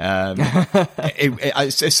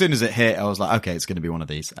 As soon as it hit, I was like, okay, it's going to be one of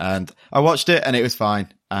these. And I watched it and it was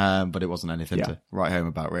fine. But it wasn't anything to write home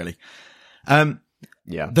about, really.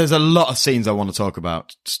 Yeah. There's a lot of scenes I want to talk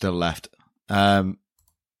about still left.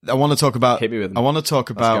 I want to talk about, Hit me with them. I want to talk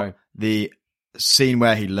Let's about go. the scene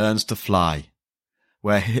where he learns to fly.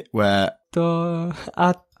 Where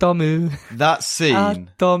Atomu. that scene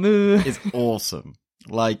Atomu. is awesome.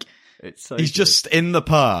 Like, It's so he's good. just in the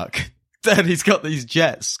park. Then he's got these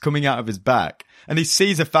jets coming out of his back, and he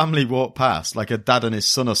sees a family walk past, like a dad and his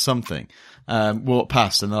son or something, walk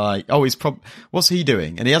past, and they're like, "Oh, what's he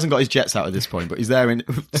doing?" And he hasn't got his jets out at this point, but he's there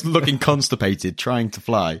looking constipated, trying to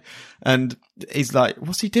fly. And he's like,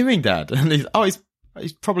 "What's he doing, Dad?" And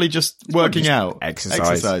he's probably just working out,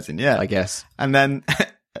 exercising, yeah, I guess. And then,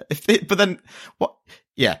 but then what?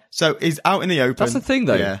 Yeah, so he's out in the open. That's the thing,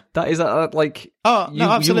 though. Yeah. That is like, Oh, no,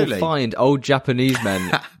 you absolutely. will find old Japanese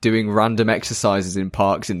men doing random exercises in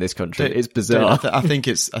parks in this country. It's bizarre. Dude, I think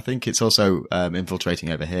it's also infiltrating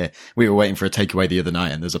over here. We were waiting for a takeaway the other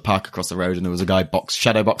night, and there's a park across the road, and there was a guy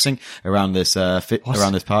shadow boxing around this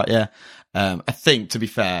around this park. Yeah, I think, to be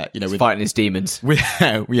fair, with Fighting his demons. with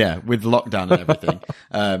lockdown and everything,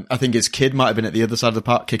 I think his kid might have been at the other side of the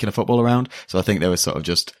park kicking a football around. So I think they were sort of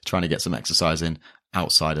just trying to get some exercise in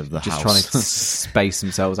outside of the Just house. trying to space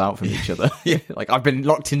themselves out from each other. Like, I've been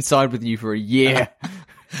locked inside with you for a year.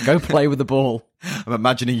 Go play with the ball. I'm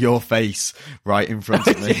imagining your face right in front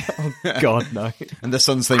of me. Oh, God, no. And the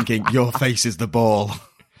son's thinking, your face is the ball.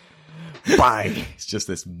 Bang. It's just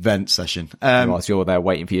this vent session. Whilst you're there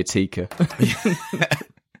waiting for your tikka.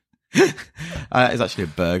 It's actually a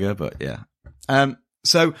burger, but yeah.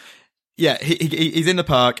 So yeah, he's in the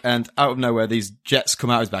park, and out of nowhere, these jets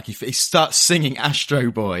come out of his back. He starts singing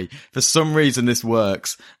Astro Boy. For some reason, this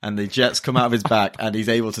works, and the jets come out of his back, and he's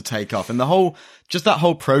able to take off. And that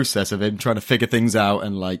whole process of him trying to figure things out,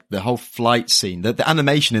 and like the whole flight scene, the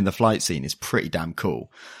animation in the flight scene is pretty damn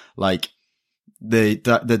cool. Like the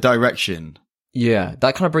direction. Yeah,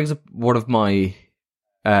 that kind of brings up one of my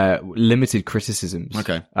limited criticisms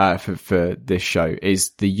for this show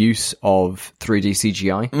is the use of 3D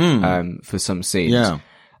CGI for some scenes. Yeah.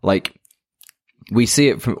 Like, we see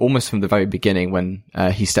it almost from the very beginning when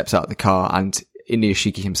he steps out of the car, and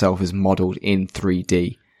Inuyashiki himself is modelled in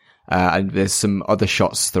 3D. And there's some other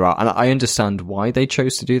shots throughout. And I understand why they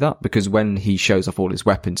chose to do that, because when he shows off all his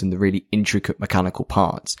weapons and the really intricate mechanical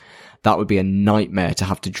parts, that would be a nightmare to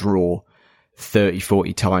have to draw 30,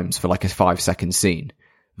 40 times for like a 5-second scene.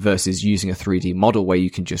 Versus using a 3D model where you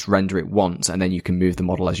can just render it once and then you can move the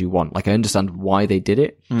model as you want. Like, I understand why they did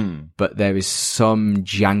it, but there is some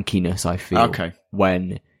jankiness, I feel,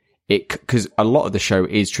 when because a lot of the show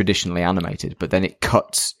is traditionally animated, but then it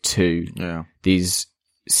cuts to these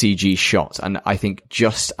CG shots. And I think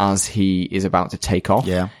just as he is about to take off,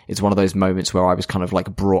 it's one of those moments where I was kind of like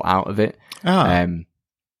brought out of it.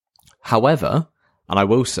 However, and I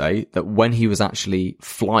will say that when he was actually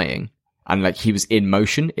flying, and like he was in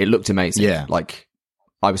motion, it looked amazing. Yeah. Like,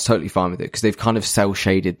 I was totally fine with it, because they've kind of cell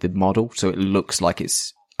shaded the model, so it looks like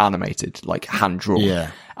it's animated, like hand drawn.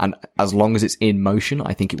 Yeah. And as long as it's in motion,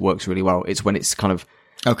 I think it works really well. It's when it's kind of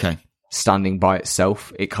standing by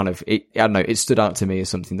itself, I don't know, it stood out to me as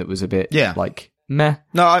something that was a bit like meh.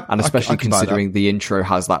 No, and especially I can buy that. considering the intro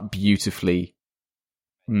has that beautifully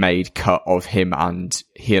made cut of him and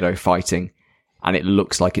Hiro fighting, and it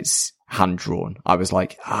looks like it's hand drawn. I was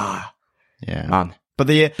like, man. But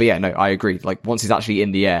yeah, no, I agree. Like, once he's actually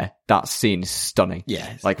in the air, that scene is stunning.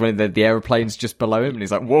 Yeah. Like when the aeroplane's just below him and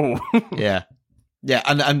he's like, whoa. Yeah.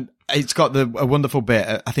 And it's got a wonderful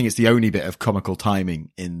bit. I think it's the only bit of comical timing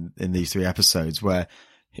in these 3 episodes where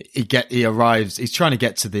he arrives, he's trying to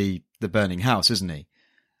get to the burning house, isn't he?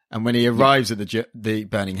 And when he arrives at the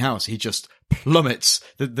burning house, he just plummets.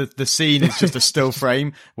 The scene is just a still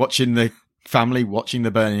frame watching the family watching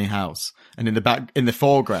the burning house. And in the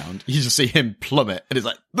foreground, you just see him plummet, and it's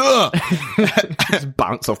like, ugh! Just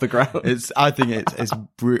bounce off the ground. I think it's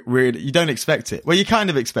really, you don't expect it. Well, you kind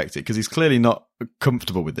of expect it because he's clearly not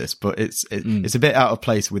comfortable with this, but it's a bit out of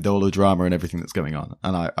place with all the drama and everything that's going on.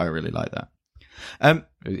 And I really like that.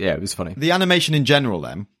 Yeah, it was funny. The animation in general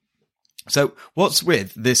then. So what's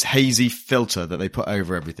with this hazy filter that they put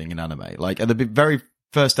over everything in anime? Like at the very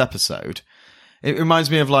first episode, it reminds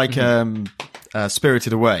me of like,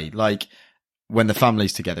 Spirited Away, like when the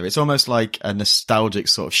family's together. It's almost like a nostalgic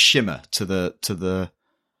sort of shimmer to the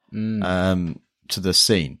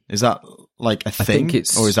scene. Is that like a thing,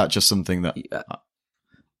 or is that just something that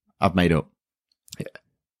I've made up? Yeah.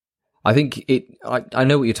 I think I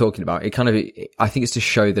know what you're talking about. It kind of, I think it's to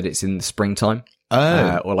show that it's in the springtime,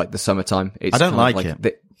 or like the summertime. It's I don't like it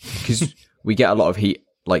because we get a lot of heat,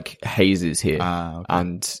 like hazes here, okay.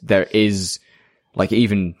 And there is like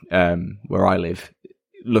even where I live,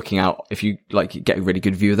 looking out, if you like get a really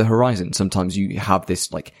good view of the horizon, sometimes you have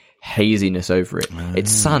this like haziness over it.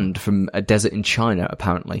 It's sand from a desert in China,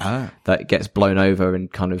 apparently, that gets blown over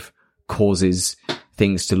and kind of causes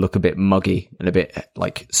things to look a bit muggy and a bit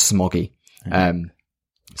like smoggy.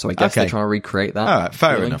 So I guess they're trying to recreate that. All right,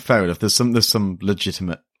 fair enough. There's some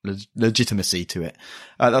legitimacy to it.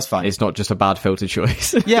 That's fine. It's not just a bad filter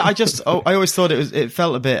choice. Yeah, I always thought it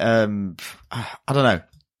felt a bit, I don't know.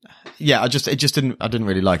 Yeah, I didn't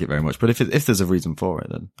really like it very much, but if there's a reason for it,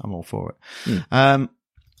 then I'm all for it.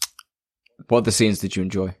 What other scenes did you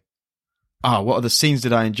enjoy? What other scenes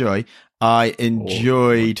did I enjoy? I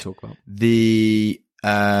enjoyed the,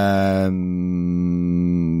 I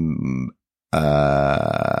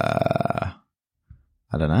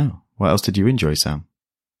don't know. What else did you enjoy, Sam?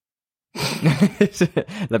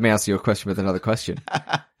 Let me answer your question with another question.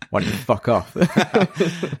 Why don't you fuck off?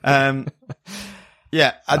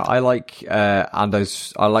 Yeah, I like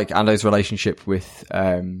Ando's relationship with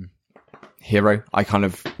Hiro. I kind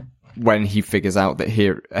of, when he figures out that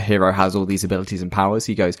Hiro has all these abilities and powers,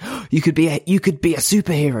 he goes, "You could be a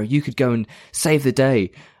superhero. You could go and save the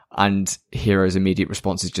day." And Hiro's immediate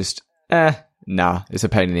response is just, "Nah, it's a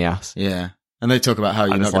pain in the ass." Yeah. And they talk about how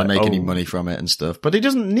you're not going to make any money from it and stuff, but he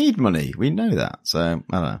doesn't need money. We know that. So I don't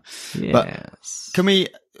know. Yes. But can we,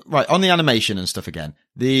 right, on the animation and stuff again,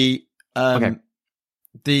 there's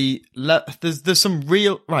some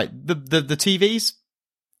real, right, the TVs,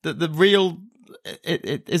 the real,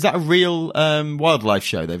 is that a real, wildlife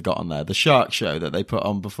show they've got on there? The shark show that they put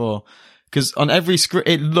on before? Because on every script,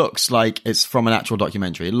 it looks like it's from an actual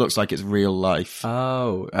documentary. It looks like it's real life.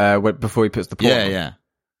 Oh, before he puts the paw on. Yeah.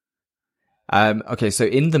 Okay, so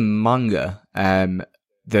in the manga,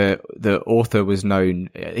 the author was known,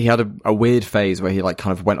 he had a weird phase where he like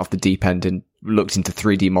kind of went off the deep end and looked into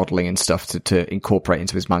 3D modeling and stuff to incorporate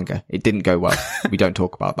into his manga. It didn't go well. We don't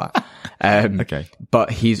talk about that. Okay.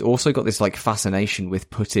 But he's also got this like fascination with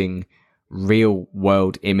putting real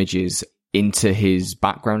world images into his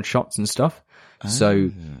background shots and stuff.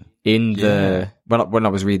 So in when I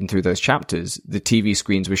was reading through those chapters, the TV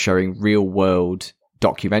screens were showing real world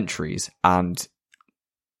documentaries and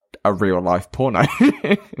a real life porno.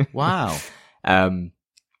 Wow. And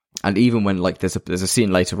even when like there's a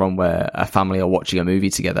scene later on where a family are watching a movie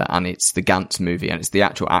together and it's the Gantz movie and it's the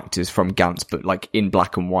actual actors from Gantz, but like in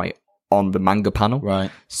black and white on the manga panel. Right.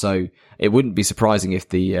 So it wouldn't be surprising if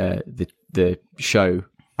the show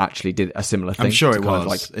actually did a similar thing. I'm sure it was.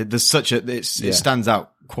 Like, there's it stands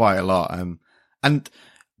out quite a lot. And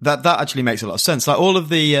that actually makes a lot of sense. Like all of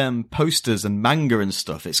the posters and manga and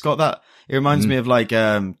stuff, it's got that. It reminds me of like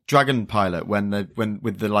Dragon Pilot when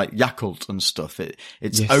with the like Yakult and stuff.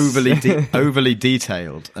 It's overly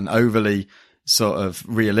detailed and overly sort of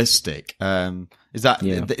realistic. Is that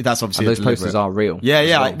that's obviously and those posters are real?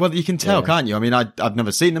 Yeah. Well, you can tell, can't you? I mean, I've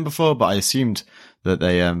never seen them before, but I assumed that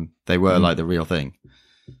they were like the real thing.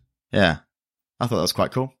 Yeah, I thought that was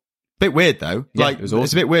quite cool. Bit weird though. Yeah, like it was awesome.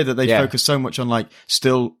 It's a bit weird that they focus so much on like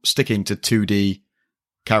still sticking to 2D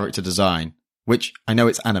character design, which I know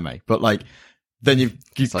it's anime, but like then you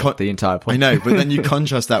like the entire point. I know, but then you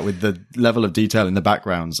contrast that with the level of detail in the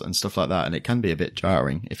backgrounds and stuff like that, and it can be a bit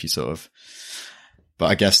jarring if you sort of. But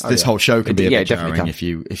I guess this whole show can be a bit jarring if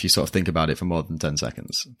you sort of think about it for more than 10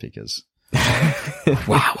 seconds because.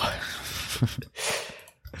 Wow.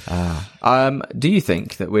 Do you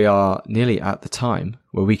think that we are nearly at the time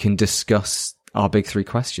where we can discuss our big three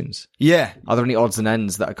questions? Yeah. Are there any odds and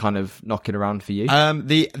ends that are kind of knocking around for you?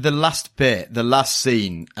 The last bit, the last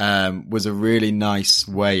scene, was a really nice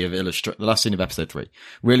way of the last scene of episode 3,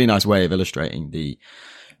 really nice way of illustrating the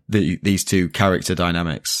these two character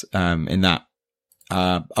dynamics, in that,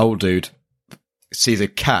 old dude sees a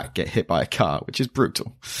cat get hit by a car, which is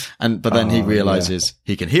brutal. But then he realizes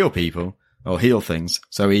he can heal people or heal things.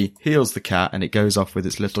 So he heals the cat and it goes off with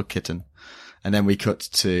its little kitten. And then we cut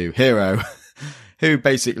to Hero, who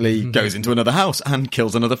basically goes into another house and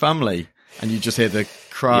kills another family. And you just hear the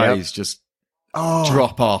cries just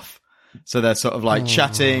drop off. So they're sort of like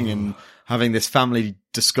chatting and having this family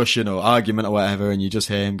discussion or argument or whatever, and you just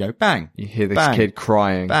hear him go bang. You hear this bang, kid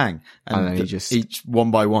crying, bang, and then he just each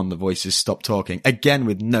one by one the voices stop talking again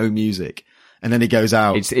with no music, and then he goes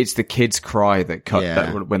out. It's the kid's cry that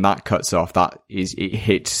that when that cuts off, it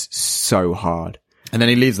hits so hard. And then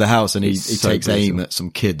he leaves the house and he so takes brutal. aim at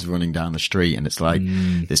some kids running down the street, and it's like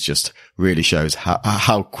this just really shows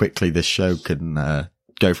how quickly this show can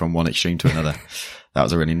go from one extreme to another. That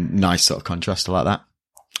was a really nice sort of contrast. I like that.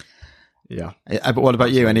 Yeah. But what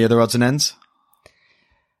about you? Any other odds and ends?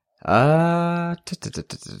 I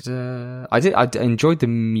enjoyed the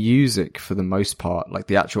music for the most part, like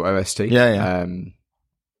the actual OST. Yeah. In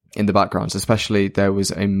the backgrounds, especially there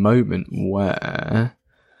was a moment where,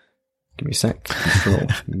 give me a sec, control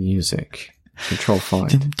music, control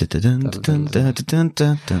 5.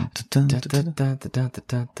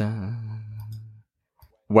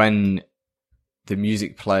 When the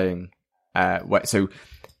music playing, so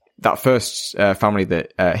that first family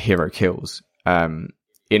that Hero kills,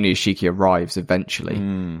 Inuyashiki arrives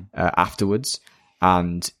eventually afterwards,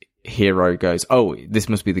 and Hero goes, "Oh, this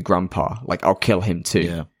must be the grandpa. Like, I'll kill him too."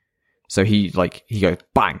 Yeah. So he goes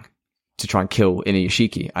bang to try and kill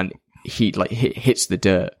Inuyashiki, and he hits the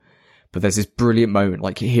dirt. But there's this brilliant moment,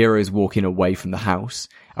 like Hero's walking away from the house,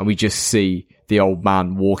 and we just see the old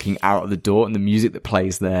man walking out of the door, and the music that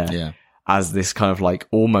plays there as this kind of like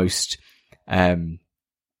almost Phoenix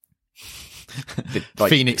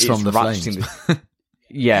from the flames.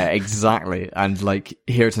 Yeah, exactly. And like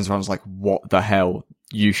Hero turns around and is like, "What the hell?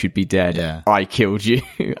 You should be dead. Yeah. I killed you."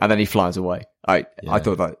 And then he flies away. I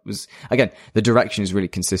thought that was, again, the direction is really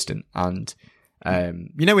consistent, and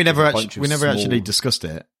we never actually discussed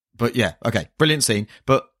it. But yeah, okay, brilliant scene.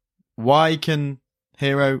 But why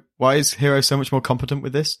is Hero so much more competent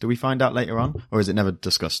with this? Do we find out later on, or is it never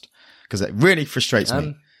discussed? Because it really frustrates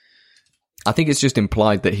me. I think it's just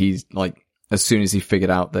implied that he's like, as soon as he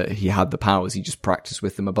figured out that he had the powers, he just practiced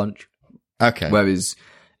with them a bunch. Okay. Whereas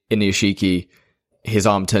Inuyashiki, his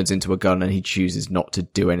arm turns into a gun and he chooses not to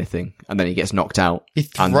do anything, and then he gets knocked out. He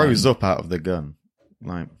throws up out of the gun.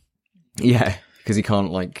 Like, yeah, because he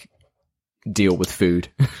can't like deal with food.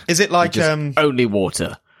 Is it like only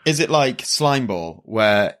water? Is it like Slime Ball,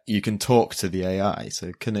 where you can talk to the AI?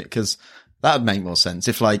 So can it? Because that would make more sense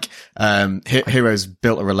if like Hero's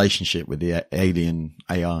built a relationship with the alien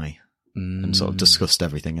AI and sort of discussed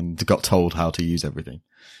everything and got told how to use everything.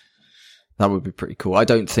 That would be pretty cool. I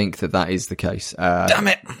don't think that is the case. Damn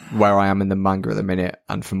it! Where I am in the manga at the minute,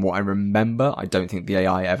 and from what I remember, I don't think the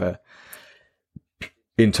AI ever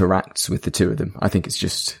interacts with the two of them. I think it's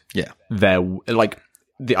just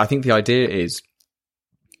I think the idea is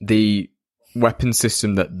the weapon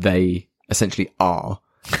system that they essentially are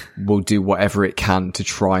will do whatever it can to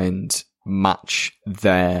try and match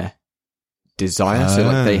their desire. So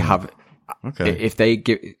like they have, if they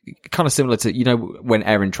give, kind of similar to, when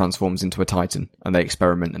Eren transforms into a Titan and they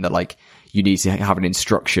experiment and they're like, you need to have an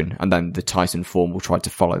instruction, and then the Titan form will try to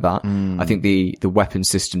follow that. I think the weapon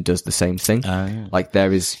system does the same thing. Like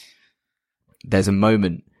there's a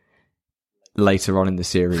moment later on in the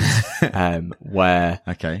series where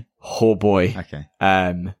oh boy,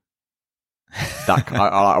 that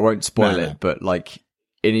I won't spoil it, but like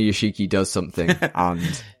Inuyashiki does something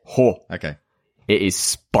and it is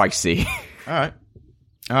spicy. All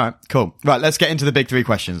right, cool. Right, let's get into the big three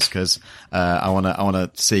questions, because I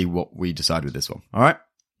wanna see what we decide with this one. All right.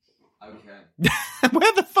 Okay.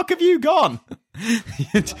 Where the fuck have you gone?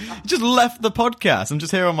 You just left the podcast. I'm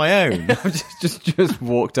just here on my own. just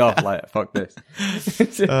walked off like, fuck this.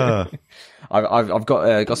 I've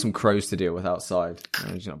got some crows to deal with outside.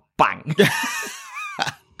 Bang.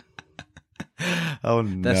 Oh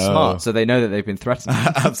no. They're smart, so they know that they've been threatened.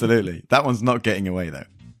 Absolutely. That one's not getting away though.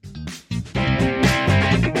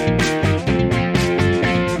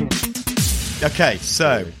 Okay,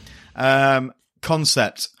 so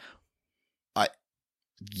concept.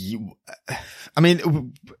 I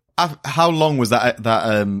mean, how long was that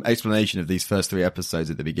explanation of these first three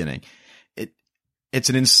episodes at the beginning? It's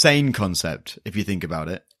an insane concept if you think about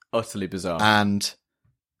it. Utterly bizarre, and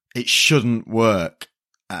it shouldn't work.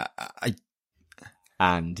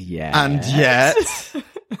 And yet,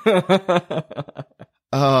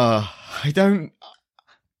 I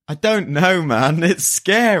I don't know, man. It's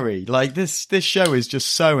scary. Like this show is just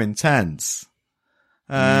so intense.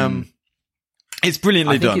 It's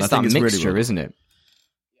brilliantly done. It's I think that it's mixture, really well. isn't it?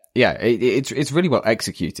 Yeah, it's really well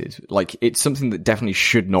executed. Like, it's something that definitely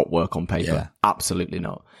should not work on paper. Yeah. Absolutely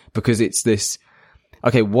not. Because it's this,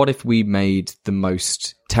 okay, what if we made the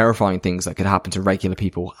most terrifying things that could happen to regular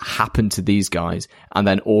people happen to these guys, and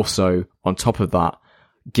then also, on top of that,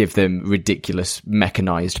 give them ridiculous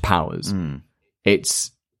mechanized powers?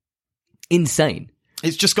 It's insane.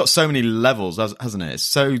 It's just got so many levels, hasn't it? It's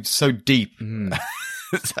so deep.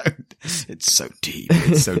 It's so deep.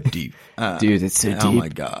 It's so deep. Dude, it's so deep. Oh my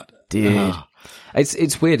God. Dude.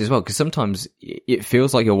 It's weird as well, because sometimes it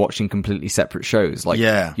feels like you're watching completely separate shows. Like,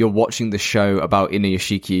 you're watching the show about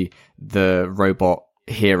Inuyashiki, the robot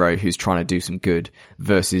hero who's trying to do some good,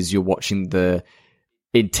 versus you're watching the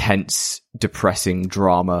intense, depressing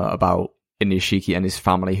drama about Inuyashiki and his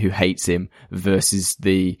family who hates him, versus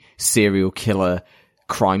the serial killer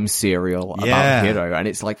crime serial about Hero. And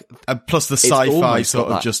it's like, plus the sci-fi sort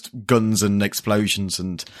of that. just guns and explosions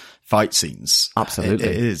and fight scenes. Absolutely.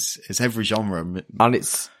 It is. It's every genre. And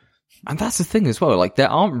that's the thing as well. Like, there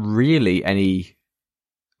aren't really any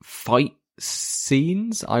fight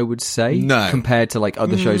scenes, I would say, compared to like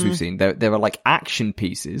other shows we've seen. There are like action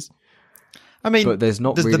pieces. I mean, but there's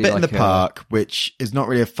really the bit in the park, which is not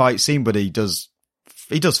really a fight scene, but he does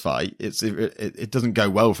fight. It doesn't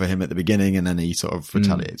go well for him at the beginning, and then he sort of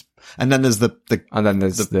retaliates. And then there's the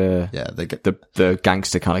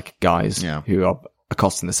gangster kind of guys who are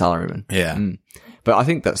accosting the salaryman. Yeah. But I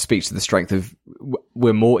think that speaks to the strength of,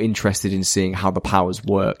 we're more interested in seeing how the powers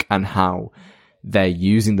work and how they're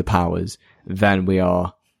using the powers than we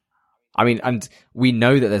are. I mean, and we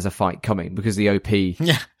know that there's a fight coming because the OP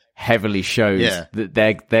heavily shows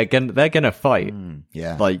that they're gonna fight.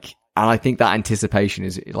 Like, and I think that anticipation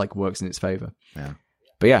is like works in its favor. Yeah.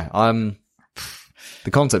 But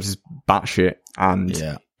the concept is batshit,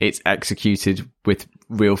 and it's executed with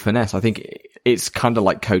real finesse. I think it's kind of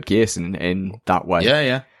like Code Geass in that way.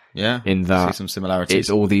 Yeah. In that, I see some similarities. It's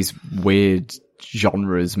all these weird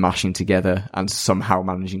genres mashing together and somehow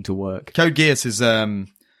managing to work. Code Geass is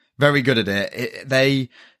very good at it. They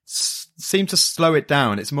seem to slow it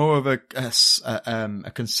down. It's more of a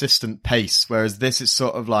consistent pace, whereas this is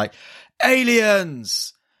sort of like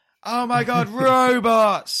aliens. Oh my God,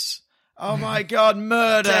 robots. Oh my God,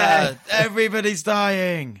 murder. Death. Everybody's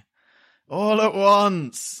dying all at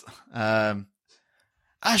once.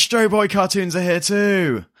 Astro Boy cartoons are here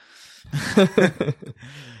too.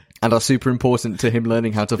 And are super important to him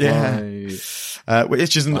learning how to fly.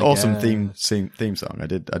 Which is an awesome theme song. I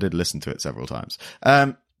did listen to it several times.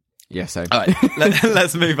 Yeah, same. All right,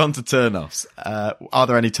 let's move on to turnoffs. Are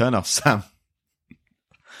there any turnoffs, Sam?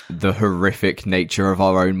 The horrific nature of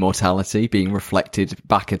our own mortality being reflected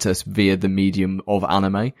back at us via the medium of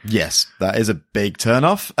anime. Yes, that is a big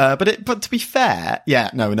turnoff. But to be fair,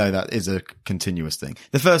 that is a continuous thing.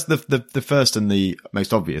 The first and the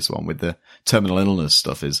most obvious one with the terminal illness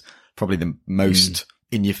stuff is probably the most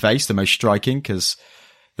in your face, the most striking, because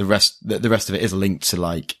the rest of it is linked to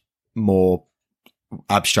like more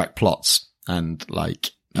abstract plots and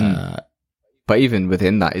like. But even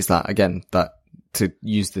within that is that, again, that, to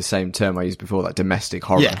use the same term I used before, that domestic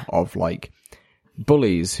horror of like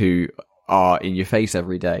bullies who are in your face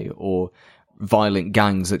every day, or violent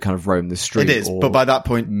gangs that kind of roam the street. It is, but by that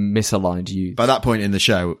point, misaligned youth. By that point in the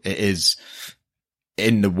show, it is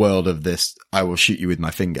in the world of this, I will shoot you with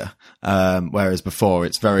my finger. Whereas before,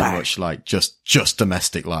 it's very much like just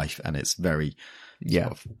domestic life, and it's very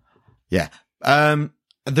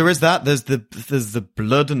there is that. There's the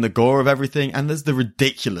blood and the gore of everything, and there's the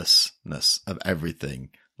ridiculousness of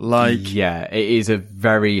everything. Like, it is a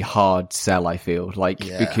very hard sell, I feel like,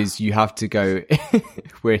 because you have to go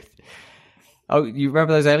with, you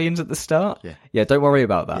remember those aliens at the start? Yeah, don't worry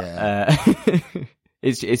about that.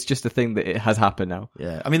 It's just a thing that it has happened now.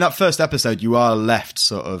 Yeah. I mean, that first episode, you are left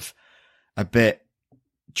sort of a bit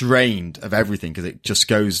drained of everything because it just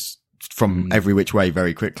goes from every which way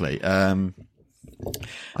very quickly.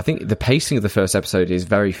 I think the pacing of the first episode is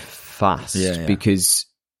very fast because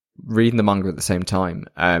reading the manga at the same time,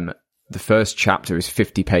 the first chapter is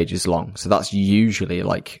 50 pages long. So that's usually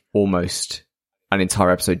like almost an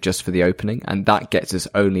entire episode just for the opening. And that gets us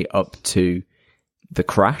only up to the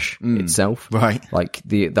crash itself. Right. Like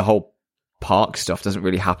the whole park stuff doesn't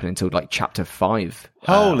really happen until like chapter 5.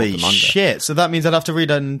 Holy shit. So that means I'd have to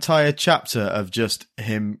read an entire chapter of just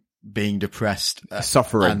him being depressed.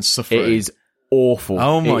 Suffering. It is awful.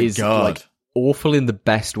 Oh my it is, God. Like, awful in the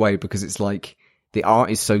best way, because it's like the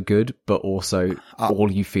art is so good, but also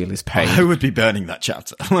all you feel is pain. I would be burning that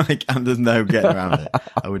chapter. Like, and there's no getting around it.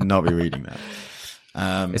 I would not be reading that.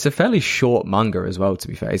 It's a fairly short manga as well, to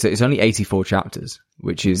be fair. It's only 84 chapters,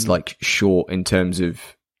 which is like short in terms of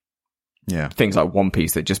things like One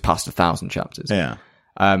Piece that just passed 1,000 chapters. Yeah.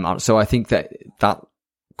 So I think that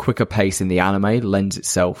quicker pace in the anime lends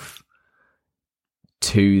itself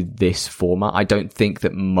to this format. I don't think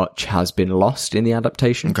that much has been lost in the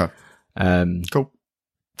adaptation. Okay. Cool.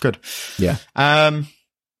 Good. Yeah.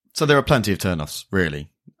 So there are plenty of turn-offs, really.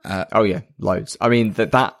 Oh yeah, loads. I mean,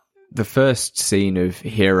 that the first scene of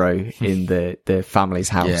Hero in the family's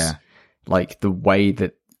house, like the way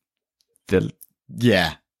that the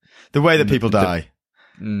way that people die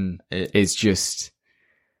is just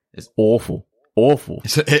it's awful.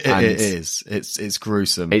 It is. It's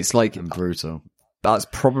gruesome. It's like and brutal. That's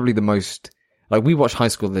probably the most. Like, we watch High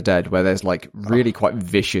School of the Dead, where there's like really quite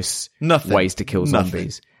vicious ways to kill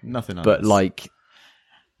zombies. Nothing else. But like,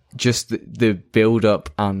 just the build up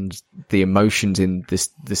and the emotions in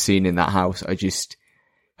the scene in that house are just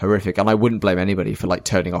horrific. And I wouldn't blame anybody for like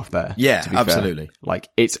turning off there. Yeah, to be absolutely. Fair. Like,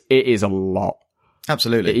 it is a lot.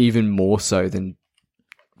 Absolutely. Even more so than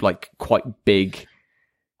like quite big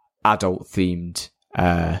adult themed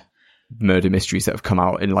murder mysteries that have come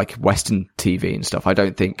out in like Western TV and stuff. I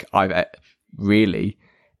don't think I've really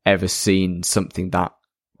ever seen something that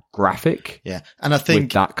graphic. Yeah. And I think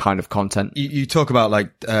with that kind of content. You talk about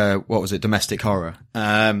like, what was it? Domestic horror.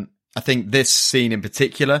 I think this scene in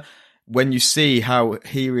particular, when you see how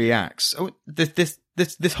he reacts,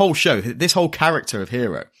 this whole show, this whole character of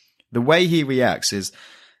Hero, the way he reacts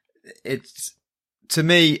it's, to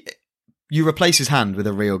me, you replace his hand with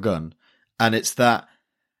a real gun. And it's that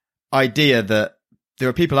idea that there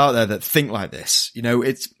are people out there that think like this. You know,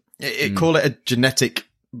 call it a genetic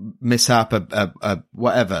mishap, a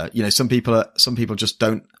whatever. You know, some people just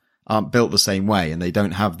aren't built the same way, and they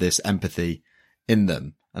don't have this empathy in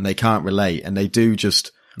them, and they can't relate, and they do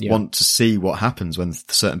just want to see what happens when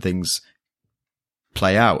certain things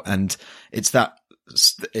play out. And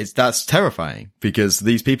that's terrifying, because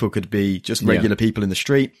these people could be just regular people in the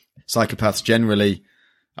street. Psychopaths generally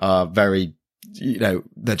are very, you know,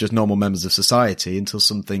 they're just normal members of society until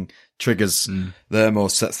something triggers them or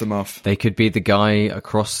sets them off. They could be the guy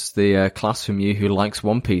across the class from you who likes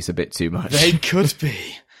One Piece a bit too much. They could be.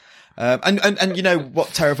 And you know, what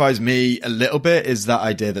terrifies me a little bit is that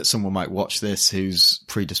idea that someone might watch this who's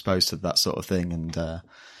predisposed to that sort of thing. And,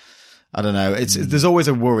 I don't know. There's always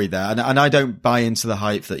a worry there. And I don't buy into the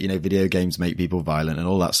hype that, you know, video games make people violent and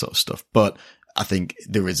all that sort of stuff. But I think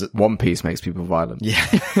there is One Piece makes people violent. Yeah.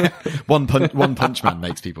 One Punch Man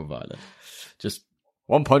makes people violent. Just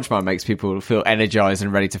One Punch Man makes people feel energized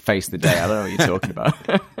and ready to face the day. I don't know what you're talking about.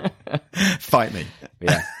 Fight me.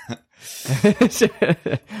 Yeah.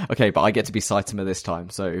 Okay, but I get to be Saitama this time,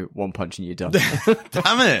 so one punch and you're done.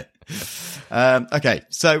 Damn it. Okay,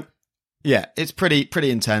 so yeah, it's pretty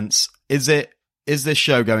intense. Is this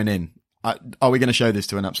show going in? Are we going to show this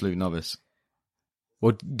to an absolute novice?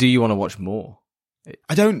 Well, do you want to watch more?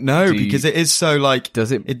 I don't know, because it is so like.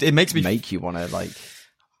 Does it? It makes me make you want to like.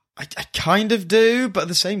 I kind of do, but at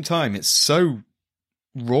the same time, it's so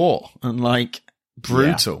raw and like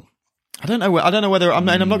brutal. Yeah. I don't know whether I'm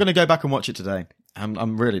not going to go back and watch it today.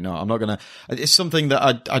 I'm really not. I'm not going to. It's something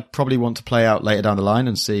that I'd probably want to play out later down the line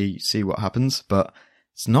and see what happens, but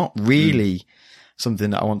it's not really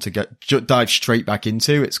something that I want to dive straight back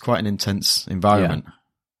into. It's quite an intense environment.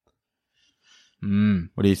 Yeah.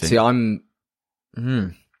 What do you think? See,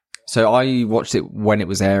 So I watched it when it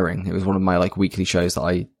was airing. It was one of my like weekly shows that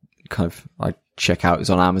I check out. It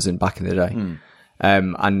was on Amazon back in the day.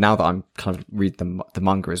 And now that I'm kind of reading the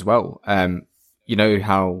manga as well, you know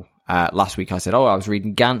how last week I said, I was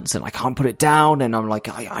reading Gantz and I can't put it down, and I'm like,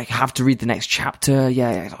 I have to read the next chapter.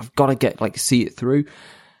 Yeah, I've got to see it through.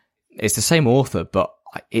 It's the same author, but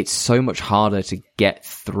it's so much harder to get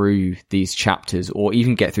through these chapters, or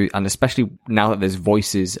even get through, and especially now that there's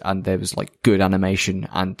voices and there was like good animation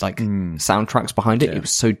and like soundtracks behind it, it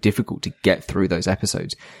was so difficult to get through those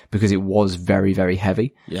episodes because it was very, very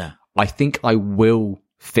heavy. Yeah. I think I will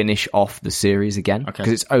finish off the series again because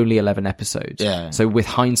it's only 11 episodes. Yeah. So with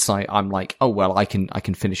hindsight, I'm like, oh well, I can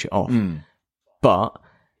finish it off. But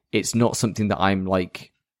it's not something that I'm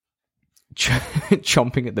like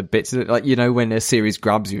chomping at the bits. Like, you know, when a series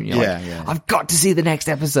grabs you and you're I've got to see the next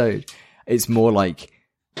episode. It's more like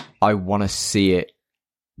I want to see it.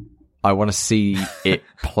 I want to see it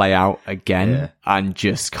play out again and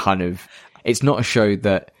just kind of. It's not a show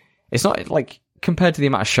that. It's not like. Compared to the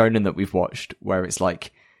amount of shonen that we've watched, where it's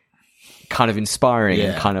like kind of inspiring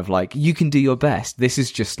and kind of like, you can do your best. This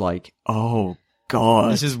is just like, oh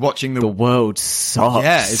God. This is watching The world sucks.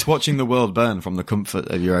 Yeah, it's watching the world burn from the comfort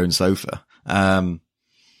of your own sofa.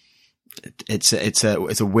 It's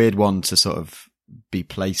a weird one to sort of be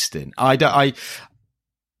placed in. I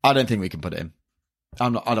don't think we can put it in. I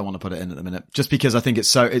don't want to put it in at the minute, just because I think it's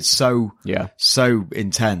so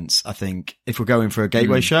intense. I think if we're going for a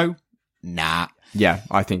gateway show, nah. Yeah,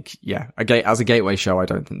 I think, as a gateway show, I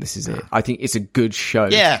don't think this is it. I think it's a good show.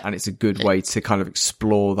 Yeah. And it's a good way to kind of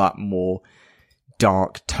explore that more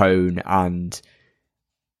dark tone and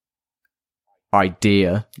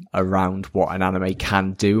idea around what an anime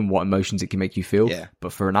can do and what emotions it can make you feel. Yeah.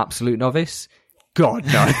 But for an absolute novice, God,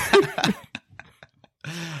 no.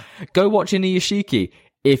 Go watch Inuyashiki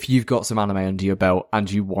if you've got some anime under your belt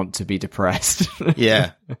and you want to be depressed.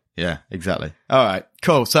 Yeah, exactly. All right,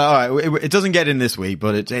 cool. So, all right, it doesn't get in this week,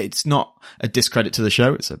 but it's not a discredit to the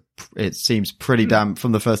show. It seems pretty damn,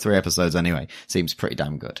 from the first 3 episodes anyway, seems pretty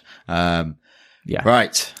damn good. Yeah.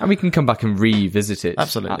 Right. And we can come back and revisit it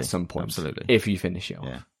Absolutely. at some point. Absolutely. If you finish it off.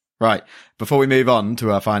 Yeah. Right. Before we move on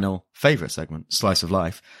to our final favourite segment, Slice of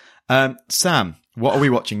Life, Sam, what are we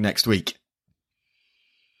watching next week?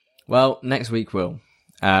 Well, next week, Will,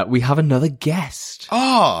 we have another guest.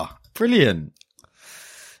 Oh, brilliant.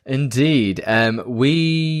 Indeed.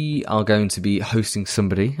 We are going to be hosting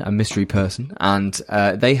somebody, a mystery person, and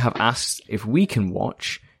they have asked if we can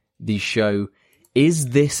watch the show Is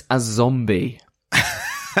This a Zombie?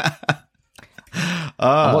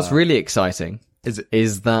 And what's really exciting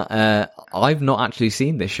is that I've not actually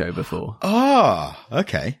seen this show before. Oh,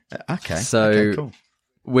 okay. So okay, cool.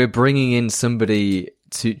 We're bringing in somebody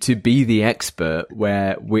to be the expert,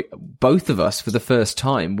 where both of us for the first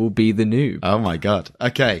time will be the noob. Oh my God.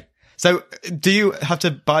 Okay. So do you have to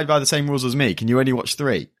abide by the same rules as me? Can you only watch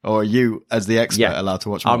 3? Or are you, as the expert, allowed to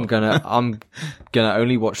watch more? I'm gonna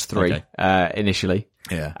only watch 3 initially.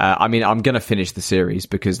 Yeah. I mean, I'm gonna finish the series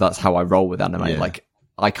because that's how I roll with anime. Yeah. Like,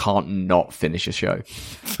 I can't not finish a show.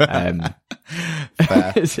 Fair.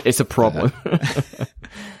 It's a problem.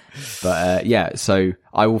 But so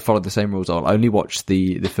I will follow the same rules. I'll only watch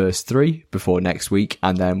the first 3 before next week,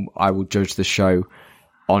 and then I will judge the show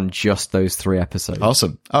on just those 3 episodes.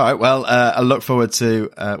 Awesome. All right. Well, I look forward to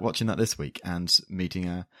watching that this week and meeting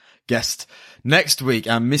a guest next week,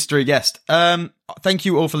 our mystery guest. Thank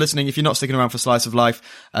you all for listening. If you're not sticking around for Slice of Life,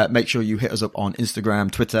 make sure you hit us up on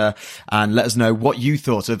Instagram, Twitter, and let us know what you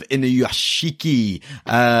thought of Inuyashiki.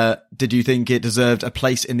 Did you think it deserved a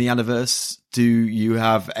place in the Aniverse? Do you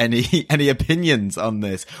have any opinions on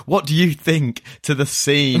this? What do you think to the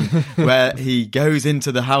scene where he goes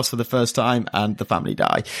into the house for the first time and the family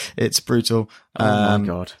die? It's brutal. Oh my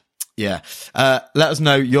God. Yeah. Let us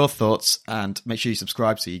know your thoughts and make sure you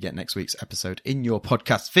subscribe so you get next week's episode in your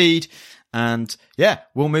podcast feed. And yeah,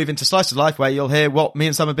 we'll move into Slice of Life, where you'll hear what me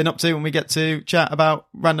and Sam have been up to when we get to chat about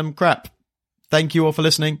random crap. Thank you all for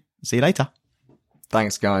listening. See you later.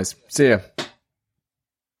 Thanks, guys. See ya.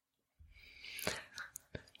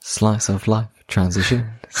 Slice of life, transition.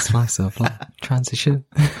 Slice of life, transition.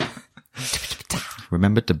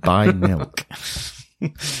 Remember to buy milk.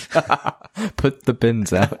 Put the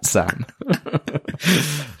bins out, Sam.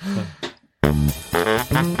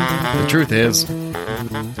 The truth is,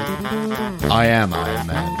 I am Iron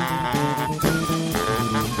Man.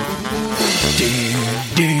 Ding,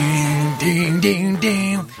 ding, ding, ding,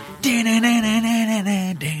 ding.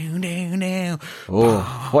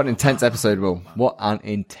 Oh, what an intense episode, Will. What an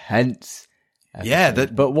intense episode. Yeah,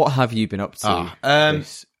 but what have you been up to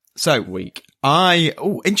this week?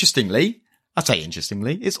 Interestingly, I say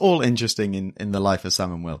interestingly, it's all interesting in the life of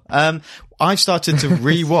Sam and Will. I've started to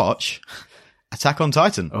rewatch Attack on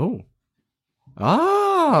Titan.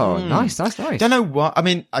 Nice. Don't know why. I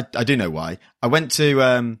mean, I do know why. I went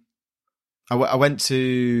to I went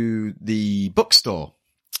to the bookstore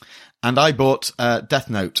and I bought Death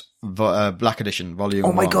Note Black Edition Volume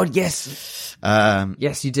 1. Oh my God, yes.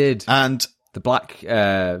 Yes, you did. And the black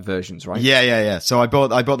versions, right? Yeah. So I bought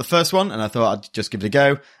the first one and I thought I'd just give it a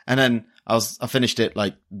go. And then I finished it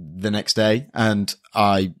like the next day and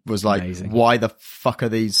I was like, Amazing. Why the fuck are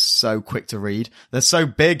these so quick to read? They're so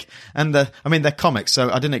big and they're comics. So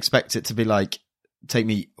I didn't expect it to be like, take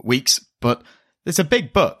me weeks, but it's a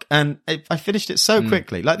big book and I finished it so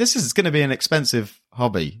quickly. Like, this is going to be an expensive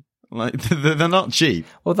hobby. Like, they're not cheap.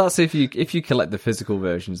 Well, that's if you collect the physical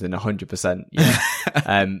versions, then 100%. Yeah.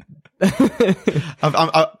 I've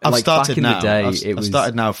like started back in now. the day, I've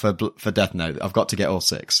started now for Death Note. I've got to get all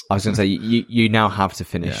 6. I was going to say you now have to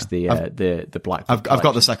finish the black. I've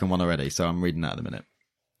got the second one already, so I'm reading that at the minute.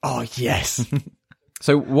 Oh yes.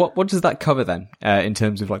 So what does that cover then in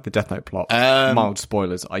terms of like the Death Note plot? Mild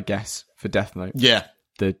spoilers, I guess, for Death Note. Yeah.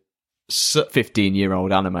 The So,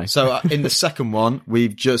 15-year-old anime. So in the second one,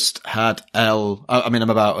 we've just had L. I mean, I'm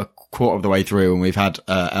about a quarter of the way through, and we've had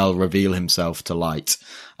L reveal himself to Light.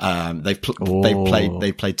 They've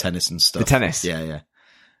played tennis and stuff. The tennis, yeah.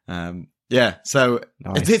 Yeah. So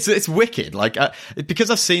nice. it's wicked. Like because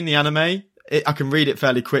I've seen the anime, I can read it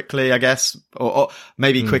fairly quickly, I guess, or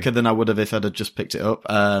maybe quicker than I would have if I'd have just picked it up.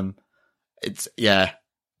 It's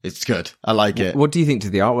good. I like it. What do you think to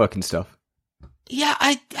the artwork and stuff? Yeah,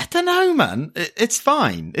 I don't know, man. It's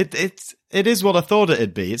fine. It is what I thought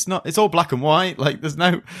it'd be. It's not. It's all black and white. Like there's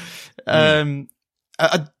no. I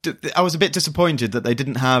was a bit disappointed that they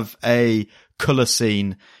didn't have a color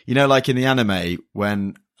scene. You know, like in the anime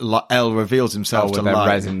when L reveals himself to Light,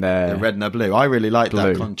 red and the red and the blue. I really liked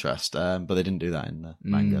that contrast, but they didn't do that in the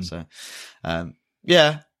manga. So,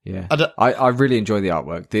 yeah. Yeah, I really enjoy the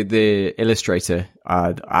artwork. The illustrator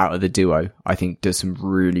out of the duo, I think, does some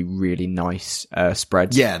really, really nice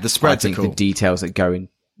spreads. Yeah, the spreads I think are cool. The details that go in,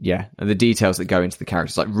 and the details that go into the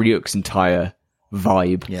characters, like Ryuk's entire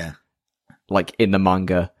vibe, like in the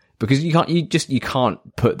manga, because you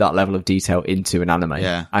can't put that level of detail into an anime.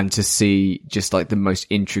 Yeah, and to see just like the most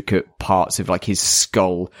intricate parts of like his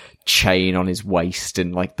skull chain on his waist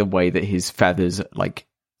and like the way that his feathers like.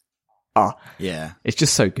 Yeah, it's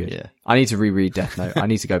just so good. Yeah, I need to reread Death Note. I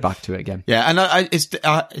need to go back to it again. Yeah, and it's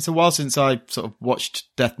a while since I sort of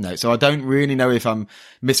watched Death Note, so I don't really know if I'm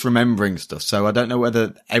misremembering stuff. So I don't know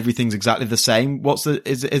whether everything's exactly the same.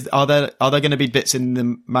 Are there going to be bits in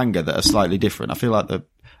the manga that are slightly different? I feel like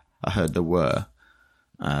I heard there were.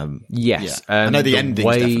 Yes, I know the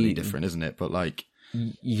ending's definitely different, isn't it? But like.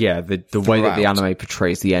 Yeah, the way that the anime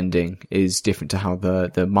portrays the ending is different to how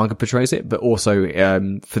the manga portrays it, but also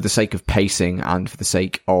for the sake of pacing and for the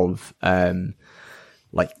sake of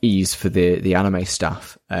like ease for the anime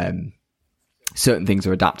staff, certain things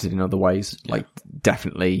are adapted in other ways. Yeah. Like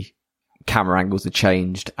definitely camera angles are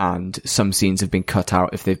changed and some scenes have been cut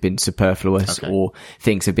out if they've been superfluous, or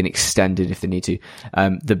things have been extended if they need to.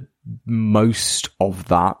 The most of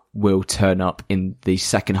that will turn up in the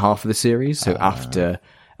second half of the series. So after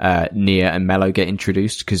Nia and Mello get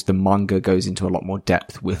introduced, because the manga goes into a lot more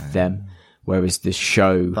depth with them, whereas the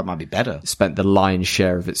show that might be better spent the lion's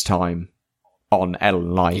share of its time on L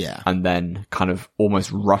and Light, and then kind of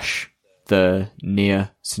almost rush the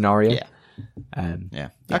Nia scenario.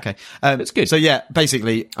 Okay. It's good. So yeah,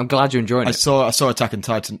 basically, I'm glad you're enjoying it. I saw Attack on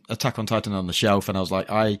Titan on the shelf, and I was like,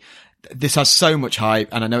 this has so much hype,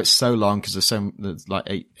 and I know it's so long because there's like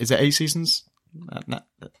 8. Is it 8 seasons?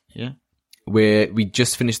 Yeah. We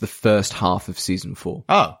just finished the first half of season 4.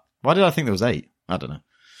 Oh, why did I think there was 8? I don't know.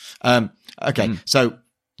 Okay. So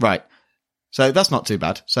right. So that's not too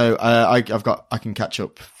bad. So I can catch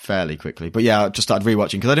up fairly quickly. But yeah, I just started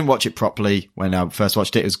rewatching because I didn't watch it properly when I first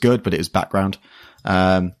watched it. It was good, but it was background.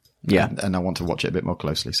 And I want to watch it a bit more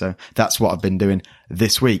closely. So that's what I've been doing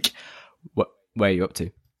this week. Where are you up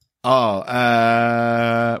to?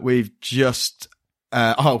 We've just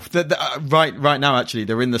right now actually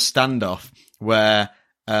they're in the standoff where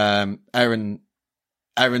Aaron's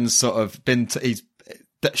sort of been he's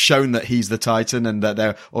shown that he's the Titan and that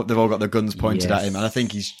they've all got their guns pointed at him, and I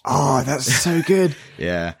think he's that's so good.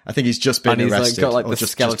 Yeah, I think he's just been and arrested. He's got like the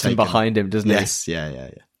skeleton behind him, doesn't he? Yes,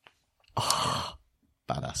 yeah. Oh,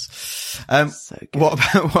 badass. So good.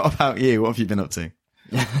 What about you? What have you been up to?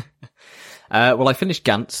 Well, I finished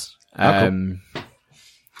Gantz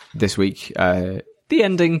this week. The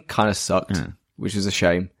ending kind of sucked, which is a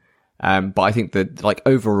shame. But I think that like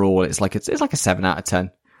overall, it's like a 7 out of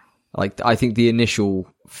 10. Like I think the initial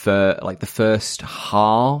the first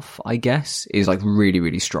half, I guess, is like really,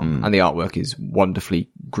 really strong, and the artwork is wonderfully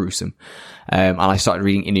gruesome. And I started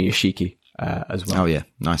reading Inuyashiki as well. Oh yeah,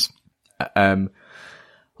 nice.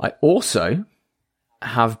 I also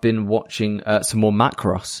have been watching some more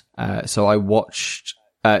Macross. So I watched.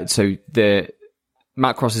 So the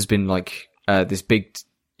Macross has been like this big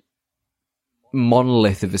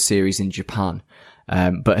monolith of a series in Japan,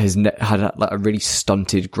 but has had a really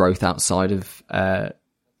stunted growth outside of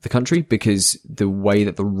the country because the way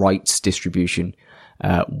that the rights distribution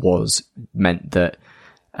was meant that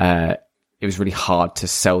it was really hard to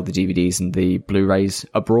sell the DVDs and the Blu-rays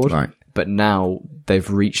abroad. Right. But now they've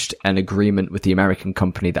reached an agreement with the American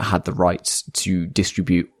company that had the rights to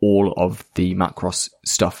distribute all of the Macross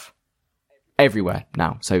stuff everywhere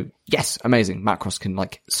now. So yes, amazing. Macross can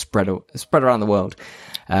like spread around the world.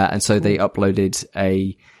 And so they uploaded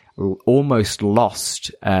a almost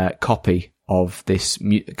lost copy of this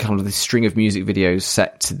kind of this string of music videos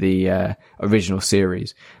set to the original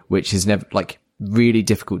series, which is never like really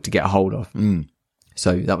difficult to get a hold of.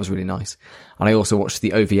 So that was really nice. And I also watched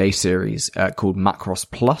the OVA series called Macross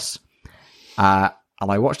Plus,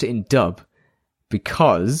 and I watched it in dub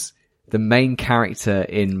because the main character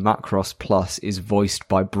in Macross Plus is voiced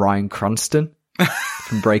by Bryan Cranston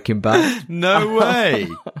from Breaking Bad. No way.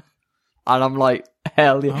 And I'm like,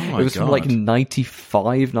 hell yeah. Oh my It was from like God.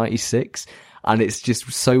 95, 96. And it's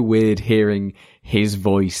just so weird hearing his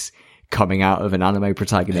voice coming out of an anime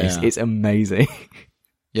protagonist. Yeah. It's amazing.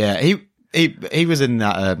 Yeah, he was in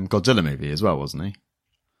that Godzilla movie as well, wasn't he?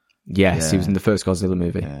 Yes, Yeah. he was in the first Godzilla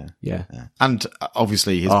movie. Yeah. Yeah. And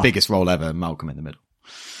obviously his biggest role ever, Malcolm in the Middle.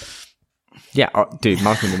 Yeah, dude,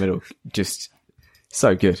 Malcolm in the Middle, just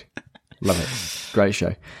so good. Love it. Great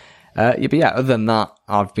show. But yeah, other than that,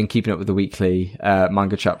 I've been keeping up with the weekly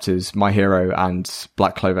manga chapters. My Hero and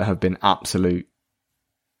Black Clover have been absolute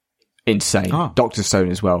insane. Oh. Dr.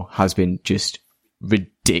 Stone as well has been just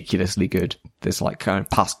ridiculously good this like kind of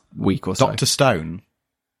past week or so. Dr. Stone.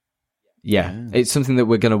 Yeah, it's something that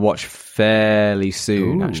we're going to watch fairly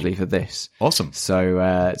soon, Ooh. actually, for this. Awesome.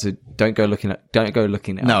 So don't go looking at. No,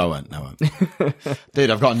 I won't.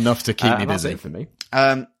 Dude, I've got enough to keep me That's busy. it for me.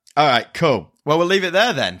 All right, cool. Well, we'll leave it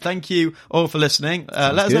there then. Thank you all for listening.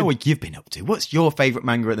 Let us know good. what you've been up to. What's your favourite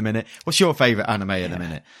manga at the minute? What's your favourite anime at the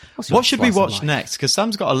minute? your What should we slice of watch life? next? Because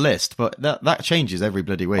Sam's got a list, but that changes every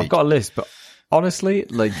bloody week. I've got a list, but honestly,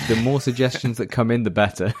 like the more suggestions that come in, the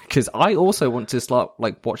better. Because I also want to start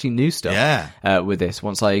like watching new stuff. With this,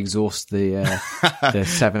 once I exhaust the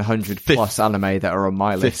 700 plus anime that are on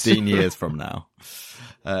my list. 15 years from now.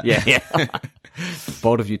 Yeah.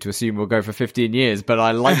 Bold of you to assume we'll go for 15 years, but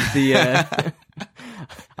I like the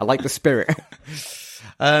I like the spirit.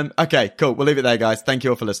 Okay, cool. We'll leave it there, guys. Thank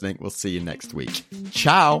you all for listening. We'll see you next week.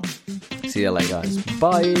 Ciao. See you later, guys.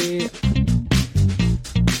 Bye.